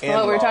left from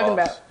what we were talking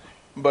about.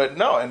 But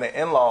no, and the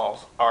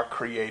in-laws are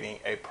creating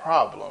a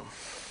problem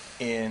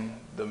in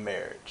the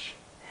marriage.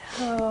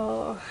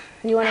 Oh,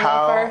 you want to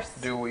go first?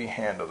 How do we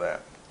handle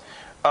that?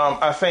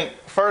 I think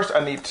first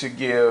I need to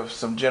give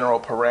some general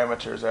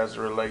parameters as it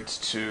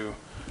relates to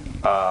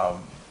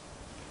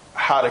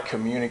how to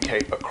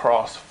communicate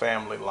across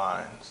family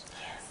lines.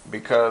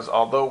 Because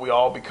although we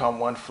all become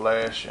one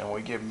flesh and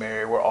we get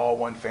married, we're all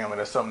one family.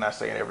 That's something I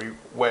say in every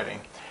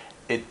wedding.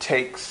 It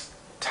takes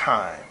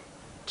time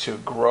to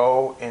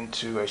grow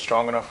into a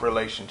strong enough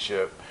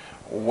relationship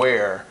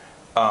where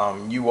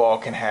you all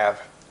can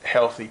have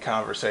healthy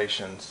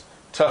conversations,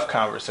 tough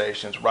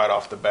conversations right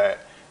off the bat,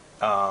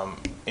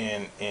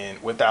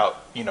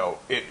 without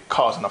it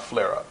causing a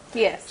flare up.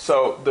 Yes.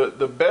 So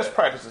the best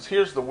practices.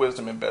 Here's the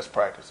wisdom in best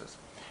practices.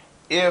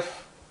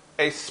 If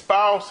a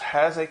spouse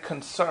has a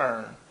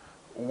concern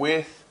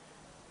with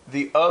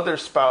the other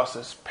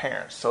spouse's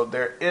parents, so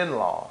their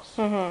in-laws,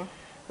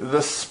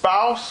 the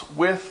spouse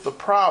with the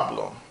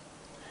problem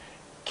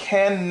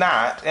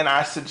cannot, and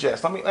I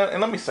suggest,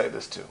 let me say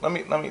this too. Let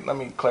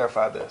me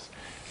clarify this.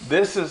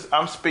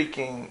 I'm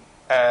speaking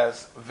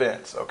as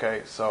Vince,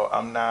 okay? So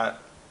I'm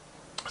not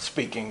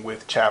speaking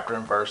with chapter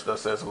and verse,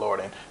 thus says the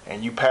Lord.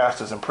 And you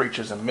pastors and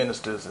preachers and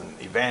ministers and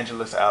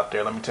evangelists out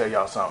there, let me tell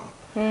y'all something.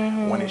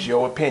 When it's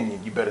your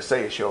opinion, you better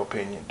say it's your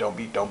opinion. Don't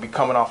be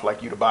coming off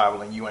like you the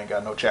Bible and you ain't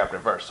got no chapter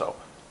and verse. So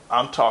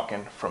I'm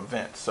talking from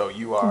Vince. So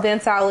you are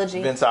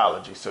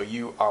Vinceology. So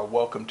you are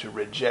welcome to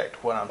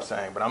reject what I'm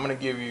saying. But I'm going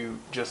to give you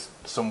just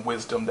some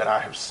wisdom that I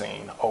have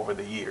seen over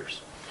the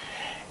years.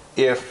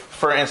 If,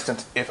 for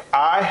instance, if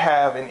I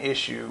have an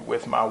issue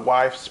with my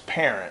wife's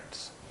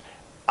parents,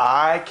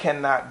 I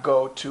cannot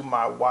go to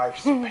my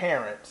wife's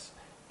parents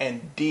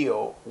and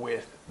deal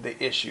with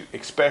the issue,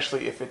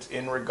 especially if it's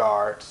in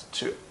regards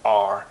to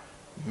our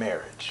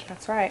marriage.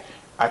 That's right.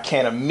 I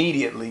can't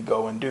immediately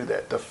go and do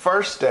that. The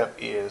first step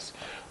is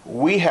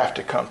we have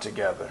to come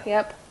together.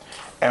 Yep.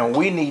 And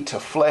we need to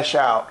flesh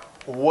out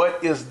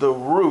what is the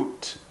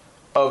root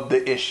of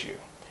the issue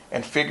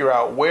and figure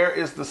out where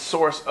is the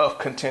source of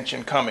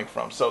contention coming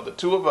from. So the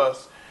two of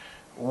us,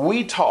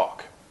 we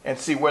talk and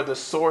see where the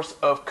source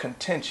of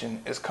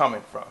contention is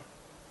coming from.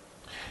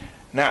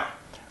 Now,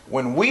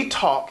 when we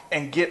talk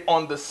and get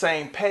on the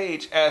same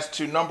page as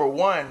to, number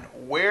one,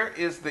 where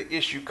is the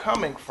issue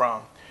coming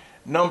from?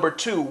 Number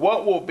two,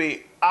 what will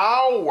be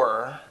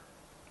our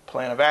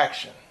plan of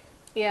action?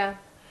 Yeah.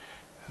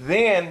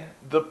 Then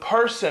the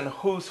person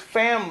whose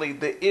family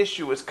the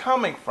issue is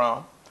coming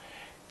from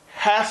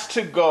has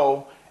to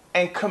go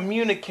and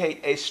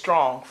communicate a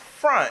strong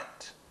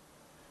front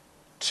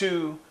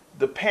to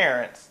the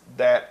parents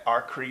that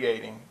are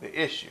creating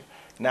the issue.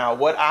 Now,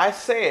 what I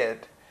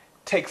said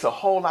takes a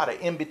whole lot of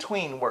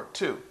in-between work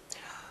too,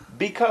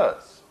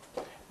 because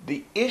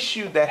the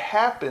issue that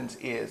happens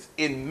is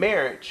in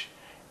marriage,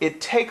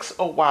 it takes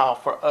a while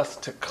for us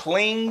to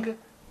cling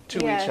to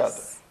each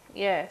other.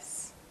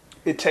 Yes.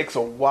 It takes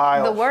a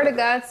while. The Word of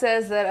God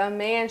says that a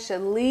man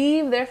should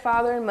leave their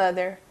father and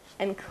mother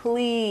and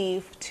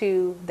cleave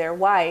to their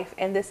wife.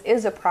 And this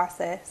is a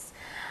process.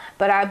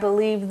 But I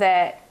believe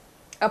that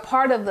a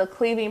part of the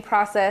cleaving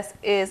process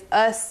is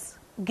us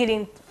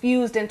getting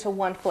fused into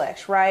one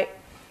flesh, right?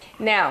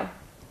 Now,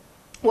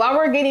 while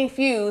we're getting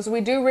fused,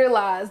 we do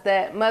realize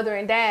that mother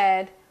and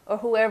dad, or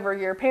whoever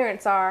your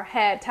parents are,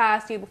 had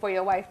ties to you before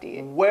your wife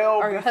did.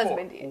 Or your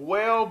husband did.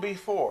 Well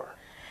before.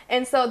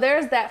 And so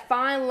there's that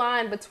fine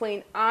line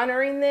between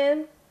honoring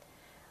them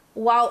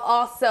while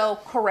also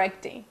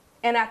correcting.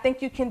 And I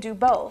think you can do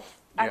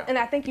both. Yeah. And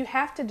I think you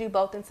have to do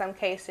both in some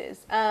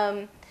cases.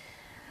 You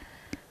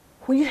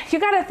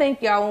got to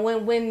think, y'all,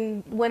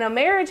 when a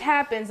marriage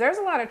happens, there's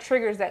a lot of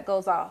triggers that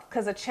goes off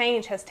because a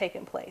change has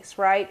taken place,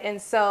 right? And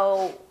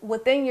so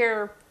within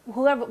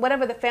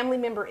whatever the family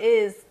member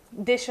is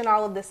dishing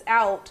all of this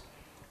out,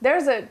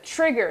 there's a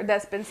trigger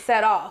that's been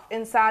set off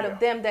inside of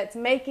them that's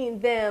making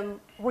them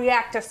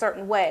react a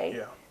certain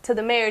way to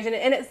the marriage. And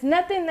it's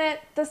nothing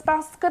that the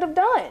spouse could have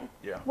done,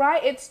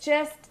 right? It's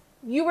just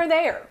you were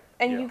there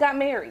and you got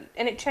married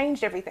and it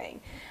changed everything.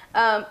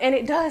 And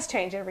it does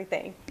change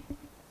everything.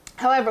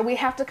 However, we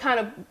have to kind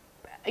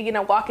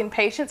of, walk in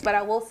patience. But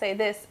I will say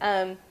this: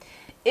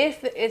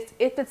 if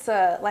it's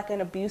like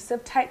an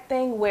abusive type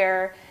thing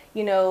where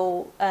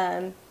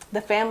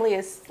the family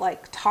is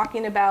like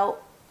talking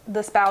about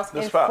the spouse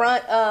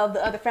front of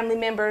the other family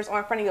members or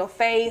in front of your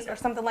face or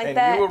something like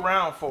that, and you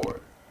around for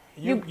it,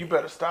 you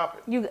better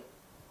stop it.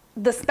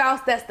 The spouse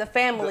that's the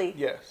family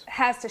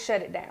has to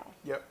shut it down.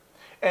 Yep.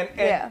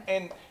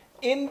 And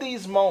in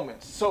these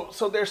moments,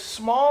 so there's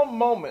small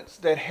moments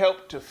that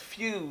help to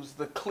fuse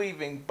the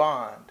cleaving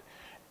bond.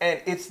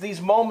 And it's these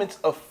moments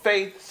of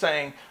faith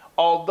saying,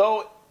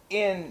 although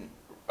in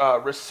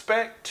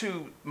respect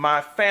to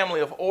my family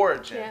of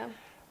origin,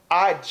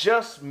 I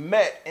just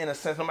met, in a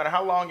sense, no matter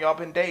how long y'all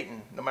been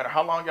dating, no matter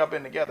how long y'all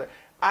been together,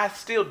 I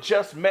still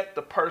just met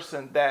the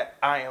person that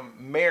I am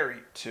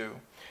married to.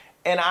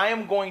 And I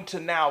am going to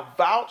now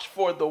vouch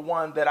for the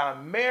one that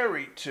I'm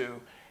married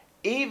to,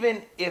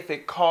 even if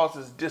it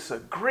causes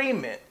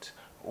disagreement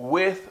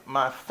with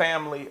my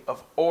family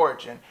of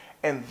origin.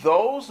 And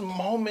those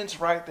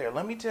moments right there,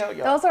 let me tell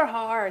y'all. Those are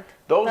hard.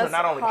 Those are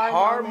not only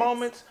hard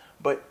moments,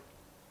 but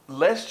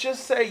let's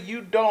just say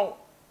you don't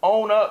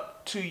own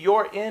up to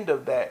your end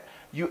of that.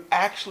 You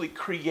actually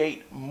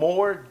create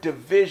more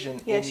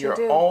division in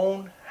your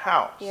own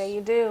house. Yeah,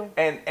 you do.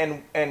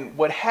 And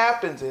what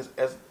happens is,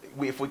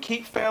 if we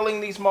keep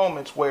failing these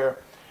moments where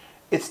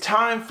it's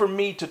time for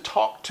me to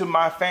talk to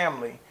my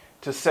family,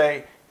 to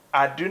say,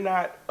 I do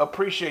not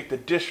appreciate the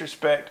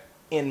disrespect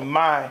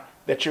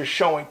that you're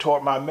showing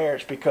toward my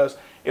marriage. Because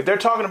if they're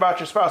talking about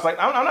your spouse, like,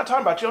 I'm not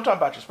talking about you, I'm talking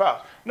about your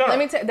spouse. No, Let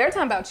me tell you, they're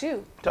talking about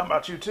you. Talking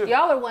about you too.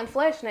 Y'all are one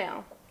flesh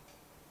now.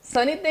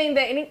 So anything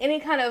that, any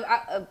kind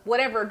of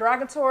whatever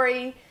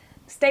derogatory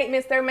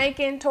statements they're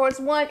making towards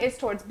one, it's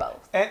towards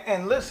both.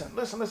 And listen.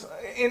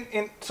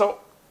 So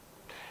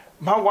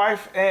my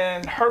wife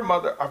and her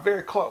mother are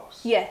very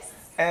close. Yes.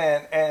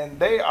 And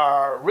they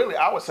are really,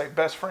 I would say,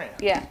 best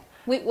friends. Yeah.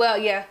 We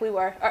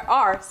were, or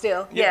are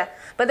still. Yeah.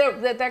 But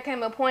there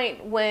came a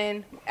point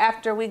when,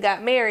 after we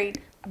got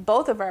married,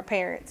 both of our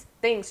parents,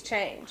 things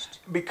changed.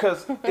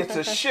 Because it's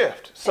a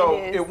shift. So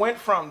it went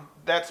from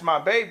that's my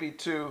baby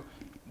to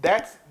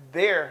that's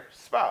their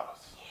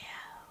spouse.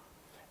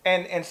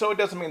 Yeah. And so it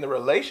doesn't mean the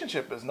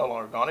relationship is no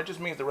longer gone. It just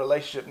means the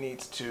relationship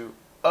needs to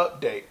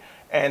update.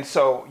 And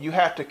so you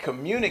have to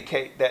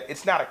communicate that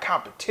it's not a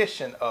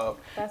competition of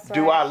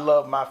do I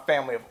love my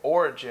family of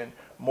origin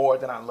more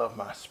than I love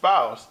my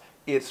spouse.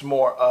 It's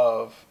more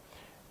of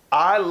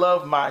I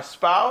love my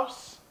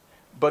spouse,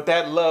 but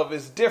that love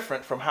is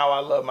different from how I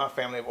love my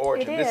family of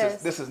origin.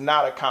 This is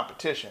not a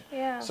competition.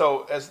 Yeah.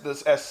 So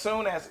as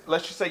soon as,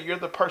 let's just say you're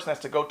the person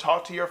that's to go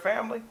talk to your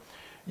family,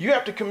 you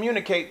have to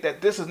communicate that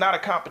this is not a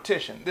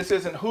competition. This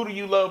isn't who do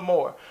you love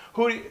more.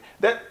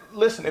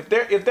 Listen, if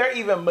they're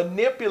even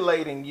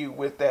manipulating you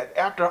with that,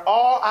 after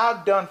all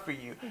I've done for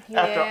you,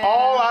 after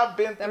all I've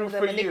been through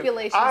for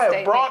you, I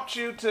have brought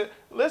you to,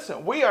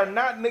 listen, we are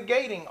not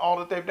negating all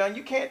that they've done.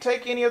 You can't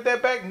take any of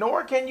that back,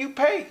 nor can you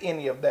pay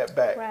any of that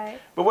back. Right.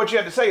 But what you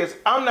have to say is,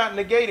 I'm not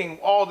negating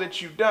all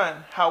that you've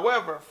done.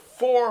 However,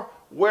 for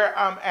where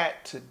I'm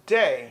at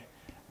today,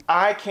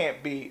 I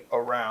can't be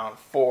around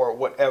for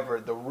whatever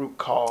the root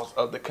cause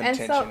of the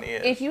contention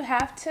is. If you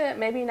have to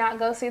maybe not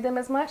go see them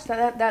as much,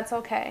 that's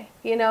okay.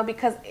 You know,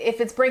 because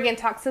if it's bringing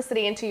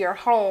toxicity into your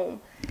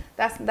home,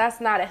 that's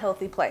not a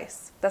healthy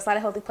place. That's not a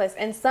healthy place.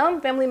 And some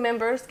family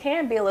members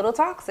can be a little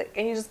toxic,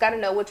 and you just got to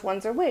know which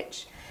ones are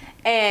which.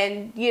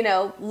 And, you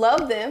know,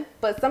 love them,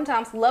 but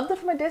sometimes love them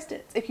from a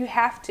distance if you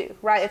have to,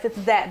 right? If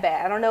it's that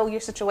bad. I don't know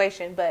your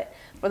situation, but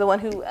for the one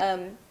who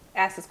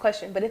ask this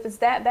question, but if it's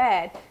that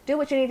bad, do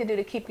what you need to do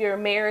to keep your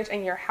marriage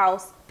and your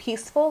house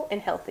peaceful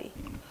and healthy.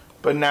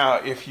 But now,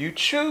 if you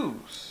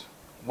choose,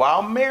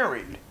 while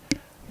married,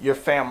 your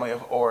family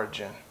of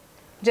origin,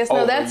 just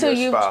know that's who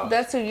you've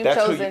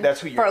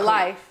chosen for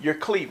life. You're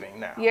cleaving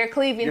now. You're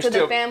cleaving to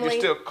the family. You're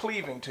still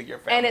cleaving to your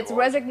family. And it's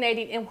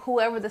resonating in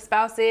whoever the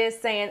spouse is,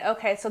 saying,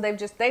 okay, so they've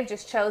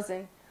just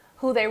chosen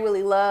who they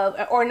really love,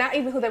 or not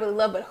even who they really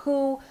love, but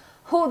who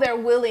they're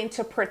willing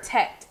to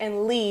protect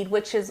and lead,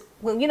 which is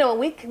when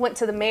we went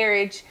to the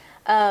marriage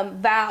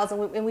vows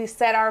and we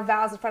said our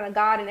vows in front of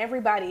God and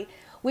everybody,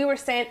 we were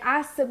saying,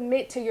 I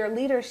submit to your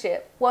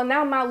leadership. Well,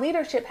 now my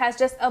leadership has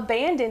just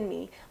abandoned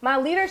me. My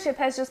leadership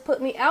has just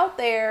put me out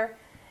there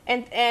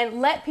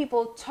and let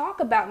people talk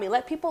about me,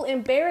 let people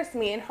embarrass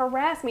me and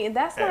harass me, and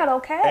that's not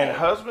okay. And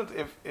husbands,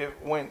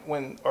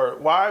 or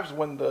wives,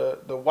 when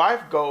the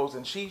wife goes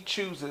and she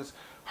chooses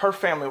her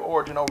family of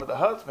origin over the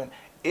husband,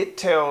 it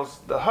tells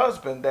the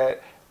husband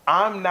that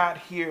I'm not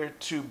here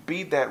to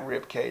be that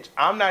ribcage.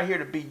 I'm not here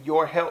to be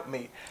your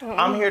helpmeet.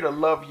 I'm here to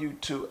love you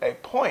to a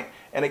point.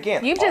 And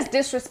again, you've just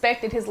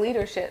disrespected his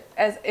leadership.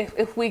 As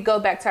if we go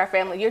back to our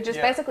family, you're just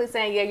basically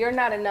saying, yeah, you're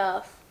not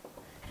enough.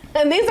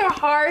 And these are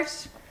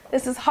harsh.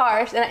 This is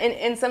harsh,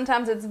 and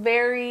sometimes it's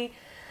very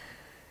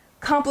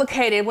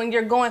complicated when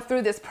you're going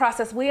through this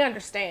process. We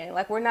understand,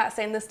 like, we're not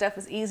saying this stuff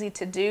is easy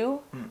to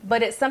do,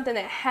 but it's something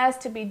that has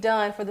to be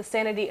done for the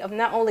sanity of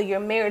not only your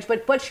marriage,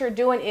 but what you're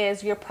doing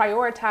is you're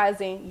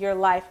prioritizing your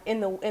life in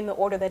the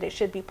order that it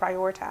should be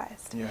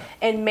prioritized. Yeah.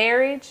 And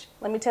marriage,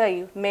 let me tell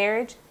you,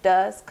 marriage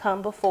does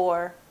come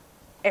before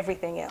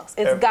everything else.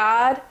 It's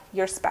God,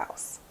 your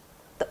spouse,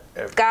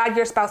 God,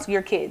 your spouse,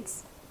 your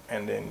kids,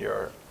 and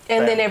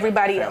then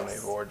everybody else, family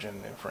of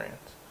origin and friends,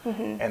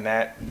 and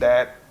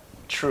that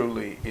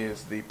truly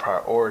is the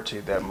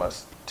priority that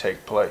must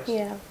take place.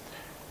 Yeah.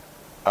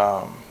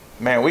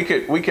 Man, we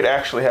could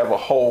actually have a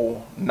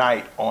whole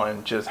night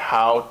on just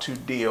how to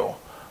deal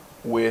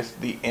with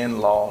the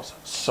in-laws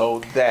so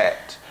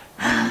that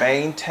you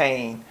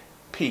maintain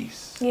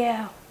peace.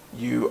 Yeah.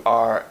 You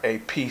are a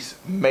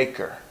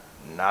peacemaker,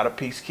 not a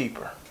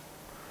peacekeeper,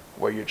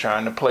 where you're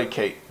trying to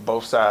placate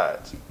both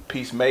sides.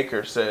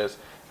 Peacemaker says,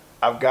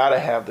 I've got to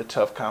have the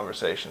tough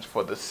conversations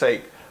for the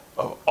sake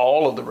of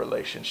all of the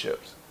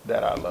relationships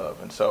that I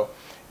love. And so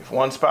if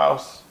one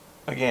spouse,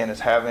 again, is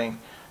having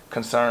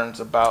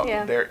concerns about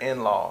their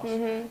in-laws,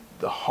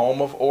 the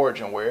home of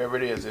origin, wherever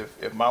it is,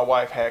 if my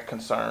wife had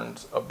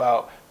concerns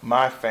about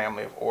my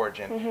family of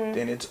origin,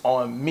 then it's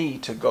on me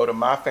to go to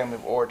my family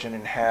of origin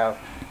and have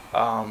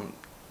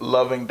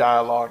loving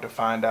dialogue to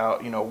find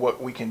out,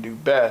 what we can do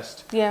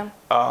best. Yeah.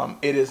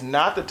 It is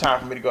not the time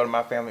for me to go to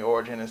my family of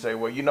origin and say,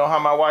 well, you know how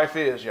my wife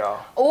is,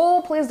 y'all.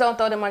 Oh, please don't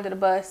throw them under the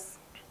bus.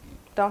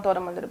 Don't throw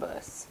them under the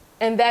bus.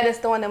 And that is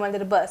throwing them under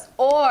the bus.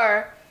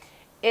 Or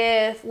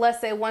if,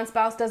 let's say, one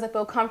spouse doesn't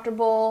feel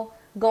comfortable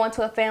going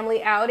to a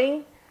family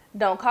outing,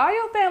 don't call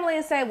your family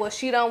and say, well,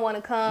 she don't want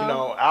to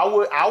come.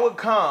 I would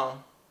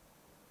come.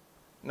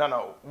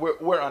 No,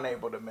 we're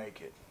unable to make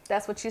it.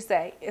 That's what you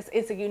say.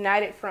 It's a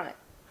united front.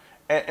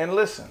 And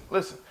listen,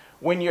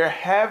 when you're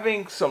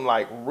having some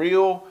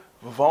real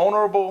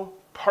vulnerable,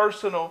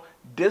 personal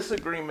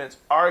disagreements,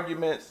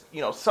 arguments,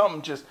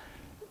 something just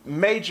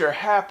major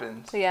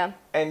happens,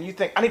 and you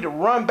think, I need to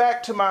run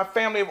back to my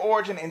family of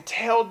origin and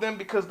tell them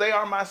because they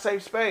are my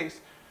safe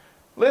space.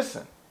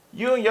 Listen,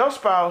 you and your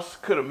spouse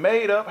could have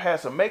made up, had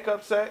some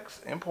makeup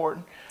sex,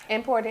 important,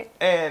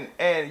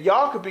 and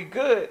y'all could be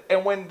good.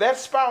 And when that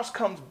spouse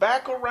comes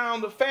back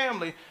around the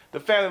family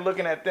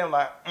looking at them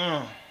like,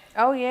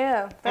 oh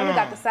yeah, family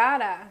got the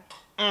side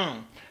eye.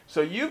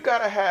 So you've got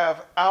to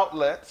have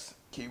outlets,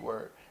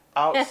 keyword,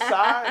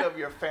 outside of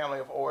your family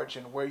of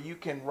origin where you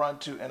can run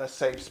to in a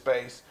safe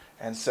space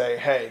and say,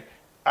 hey,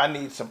 I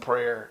need some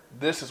prayer.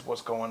 This is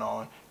what's going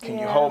on. Can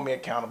you hold me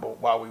accountable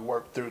while we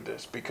work through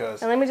this?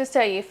 Because, and let me just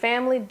tell you,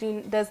 family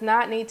does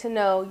not need to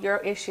know your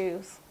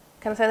issues.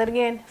 Can I say that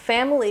again?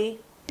 Family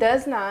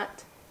does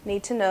not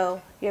need to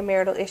know your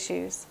marital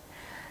issues.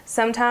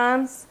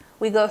 sometimes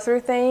we go through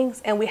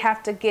things and we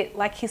have to get,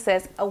 like he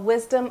says, a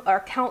wisdom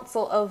or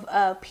counsel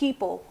of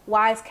people,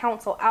 wise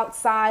counsel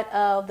outside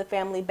of the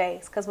family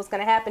base. Because what's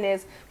going to happen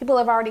is people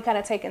have already kind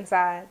of taken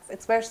sides,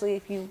 especially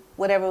if you,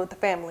 whatever with the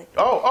family.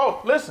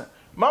 Oh, listen,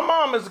 my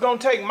mom is going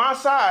to take my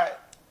side.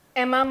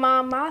 And my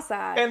mom, my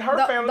side. And her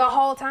family. The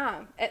whole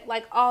time.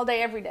 Like all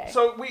day, every day.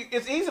 So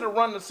it's easy to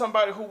run to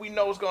somebody who we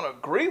know is going to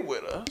agree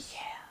with us.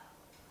 Yeah.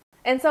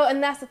 And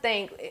that's the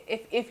thing.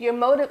 If your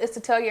motive is to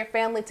tell your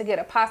family to get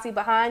a posse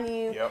behind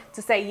you, Yep.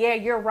 to say, yeah,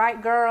 you're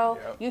right, girl,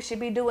 Yep. you should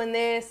be doing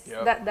this,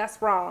 Yep.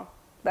 that's wrong.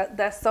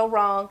 That's so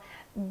wrong.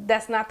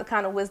 That's not the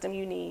kind of wisdom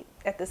you need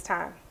at this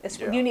time.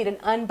 You need an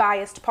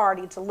unbiased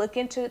party to look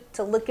into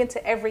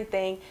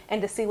everything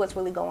and to see what's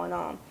really going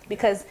on,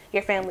 because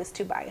your family's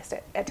too biased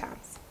at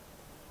times.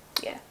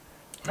 Yeah.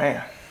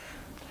 Man.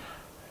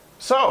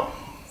 So.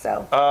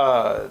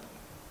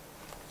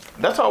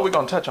 That's all we're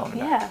going to touch on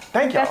tonight. Yeah.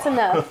 Thank y'all. That's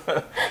enough.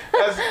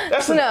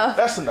 That's enough.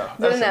 That's enough.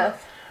 That's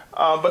enough.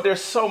 But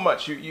there's so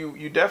much.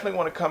 You definitely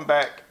want to come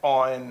back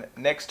on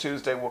next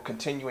Tuesday. We'll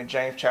continue in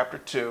James chapter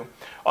 2.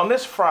 On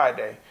this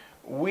Friday,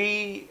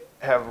 we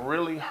have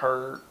really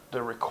heard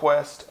the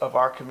request of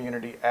our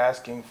community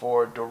asking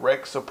for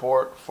direct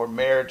support for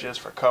marriages,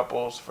 for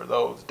couples, for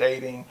those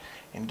dating,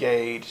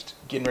 engaged,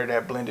 getting ready to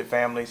have blended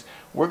families.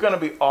 We're going to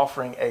be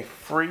offering a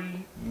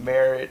free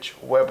marriage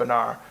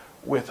webinar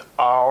with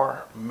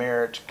our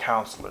marriage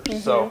counselors. Mm-hmm.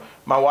 So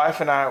my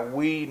wife and I,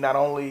 we not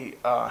only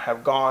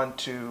have gone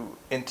to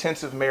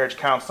intensive marriage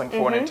counseling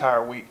for an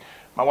entire week,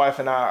 my wife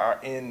and I are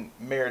in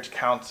marriage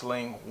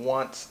counseling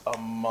once a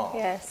month.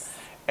 Yes.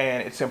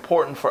 And it's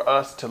important for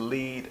us to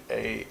lead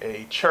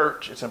a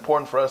church. It's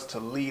important for us to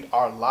lead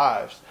our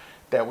lives,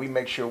 that we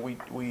make sure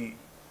we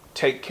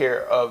take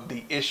care of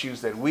the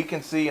issues that we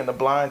can see and the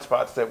blind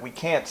spots that we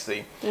can't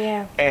see.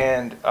 Yeah.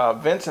 And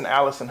Vince and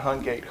Allison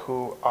Hungate,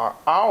 who are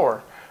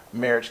our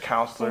marriage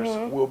counselors,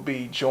 will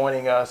be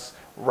joining us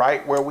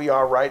right where we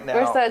are right now.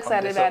 We're so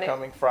excited about it. This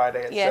upcoming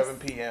Friday at 7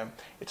 p.m.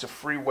 It's a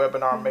free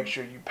webinar. Make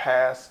sure you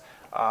pass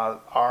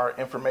our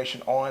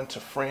information on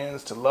to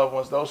friends, to loved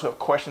ones, those who have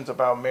questions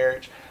about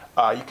marriage.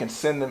 You can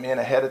send them in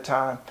ahead of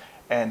time,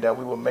 and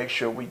we will make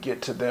sure we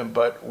get to them.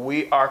 But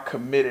we are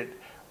committed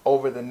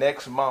over the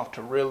next month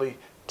to really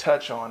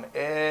touch on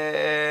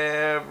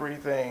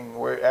everything.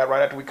 Right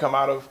after we come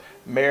out of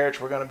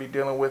marriage, we're going to be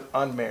dealing with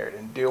unmarried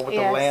and deal with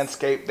the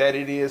landscape that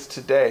it is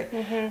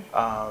today.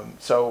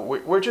 So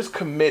we're just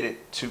committed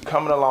to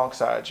coming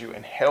alongside you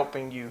and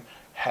helping you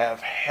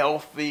have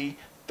healthy,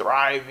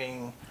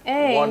 thriving,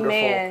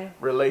 wonderful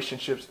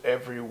relationships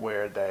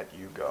everywhere that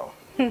you go.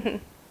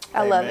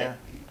 I love it.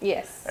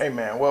 Yes.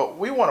 Amen. Well,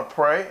 we want to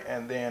pray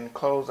and then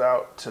close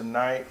out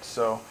tonight.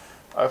 So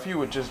if you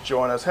would just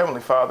join us.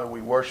 Heavenly Father,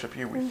 we worship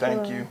you. We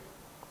thank you.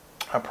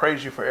 I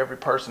praise you for every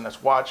person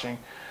that's watching,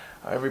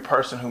 every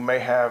person who may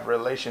have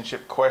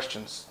relationship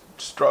questions,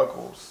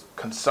 struggles,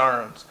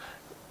 concerns.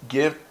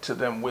 Give to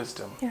them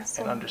wisdom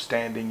and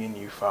understanding in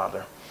you,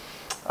 Father.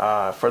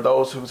 For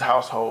those whose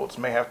households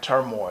may have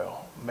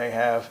turmoil, may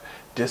have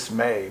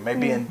dismay, may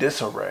be in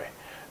disarray,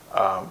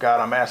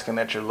 God, I'm asking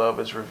that your love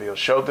is revealed.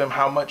 Show them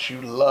how much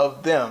you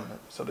love them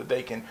so that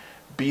they can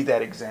be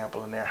that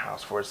example in their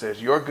house. For it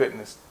says your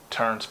goodness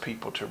turns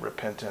people to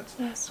repentance.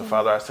 So,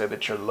 Father, I say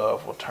that your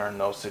love will turn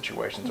those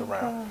situations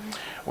around.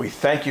 We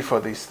thank you for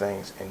these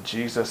things. In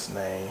Jesus'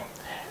 name,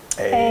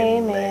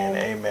 amen.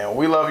 Amen.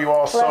 We love you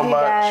all so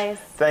much. Guys.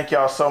 Thank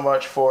y'all so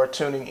much for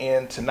tuning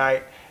in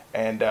tonight.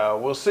 And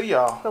we'll see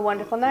y'all Have a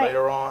wonderful night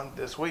later on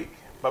this week.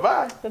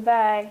 Bye-bye.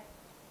 Bye-bye.